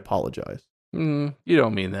disadvantage and I apologize. You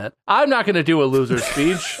don't mean that. I'm not going to do a loser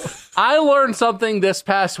speech. I learned something this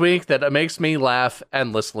past week that makes me laugh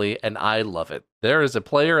endlessly, and I love it. There is a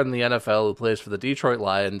player in the NFL who plays for the Detroit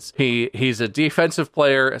Lions. He's a defensive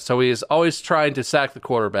player, so he is always trying to sack the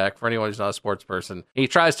quarterback. For anyone who's not a sports person, he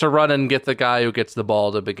tries to run and get the guy who gets the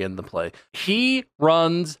ball to begin the play. He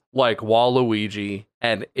runs like Waluigi,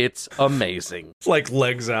 and it's amazing. It's like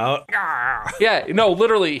legs out. Yeah, no,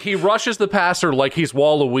 literally, he rushes the passer like he's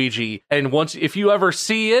Waluigi, and if you ever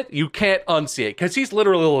see it, you can't unsee it, because he's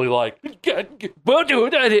literally like,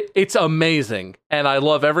 it's amazing, and I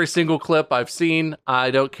love every single clip I've seen.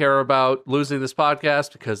 I don't care about losing this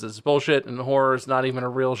podcast, because it's bullshit, and horror is not even a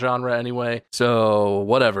real genre anyway, so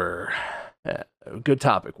whatever. Good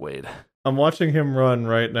topic, Wade. I'm watching him run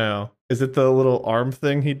right now. Is it the little arm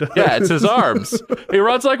thing he does? Yeah, it's his arms. He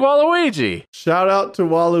runs like Waluigi. Shout out to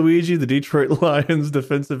Waluigi, the Detroit Lions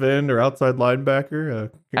defensive end or outside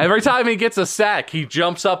linebacker. Every time he gets a sack, he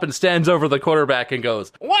jumps up and stands over the quarterback and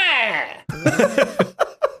goes, wah!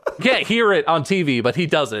 You can't hear it on TV, but he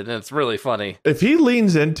does it, and it's really funny. If he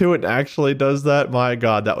leans into it and actually does that, my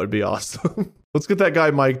God, that would be awesome. Let's get that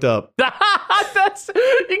guy mic'd up.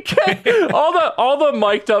 You can't. All the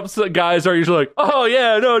mic'd up guys are usually like, oh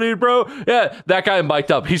yeah, no dude, bro. Yeah, that guy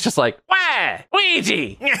mic'd up. He's just like, wah,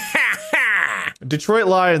 Ouija. Detroit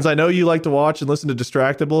Lions, I know you like to watch and listen to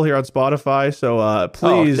Distractable here on Spotify, so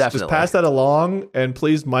please just pass that along, and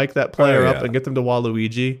please mic that player up and get them to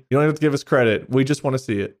Waluigi. You don't have to give us credit. We just want to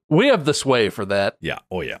see it. We have the sway for that. Yeah.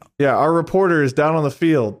 Oh, yeah. Yeah, our reporter is down on the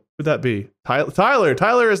field. Who'd that be? Tyler.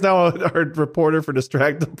 Tyler is now our reporter for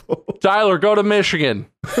Distractable. Tyler, go to Michigan.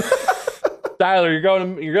 Tyler, you're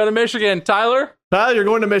going to Michigan. Tyler, you're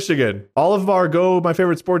going to Michigan. All of our My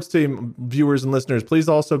Favorite Sports Team viewers and listeners, please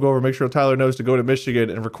also go over and make sure Tyler knows to go to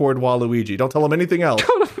Michigan and record Waluigi. Don't tell him anything else.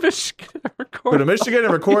 Go to Michigan and record. Go to Michigan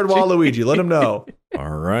and record Waluigi. Let him know. All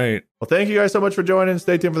right. Well, thank you guys so much for joining.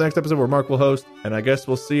 Stay tuned for the next episode where Mark will host, and I guess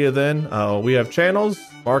we'll see you then. We have channels: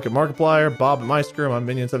 Mark at Markiplier, Bob at Meister, I'm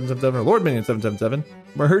Minion777, or Lord Minion777.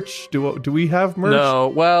 Merch? Do we have merch? No.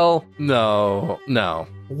 Well, no.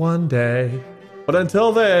 One day. But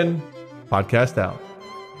until then, podcast out.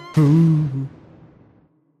 Boo.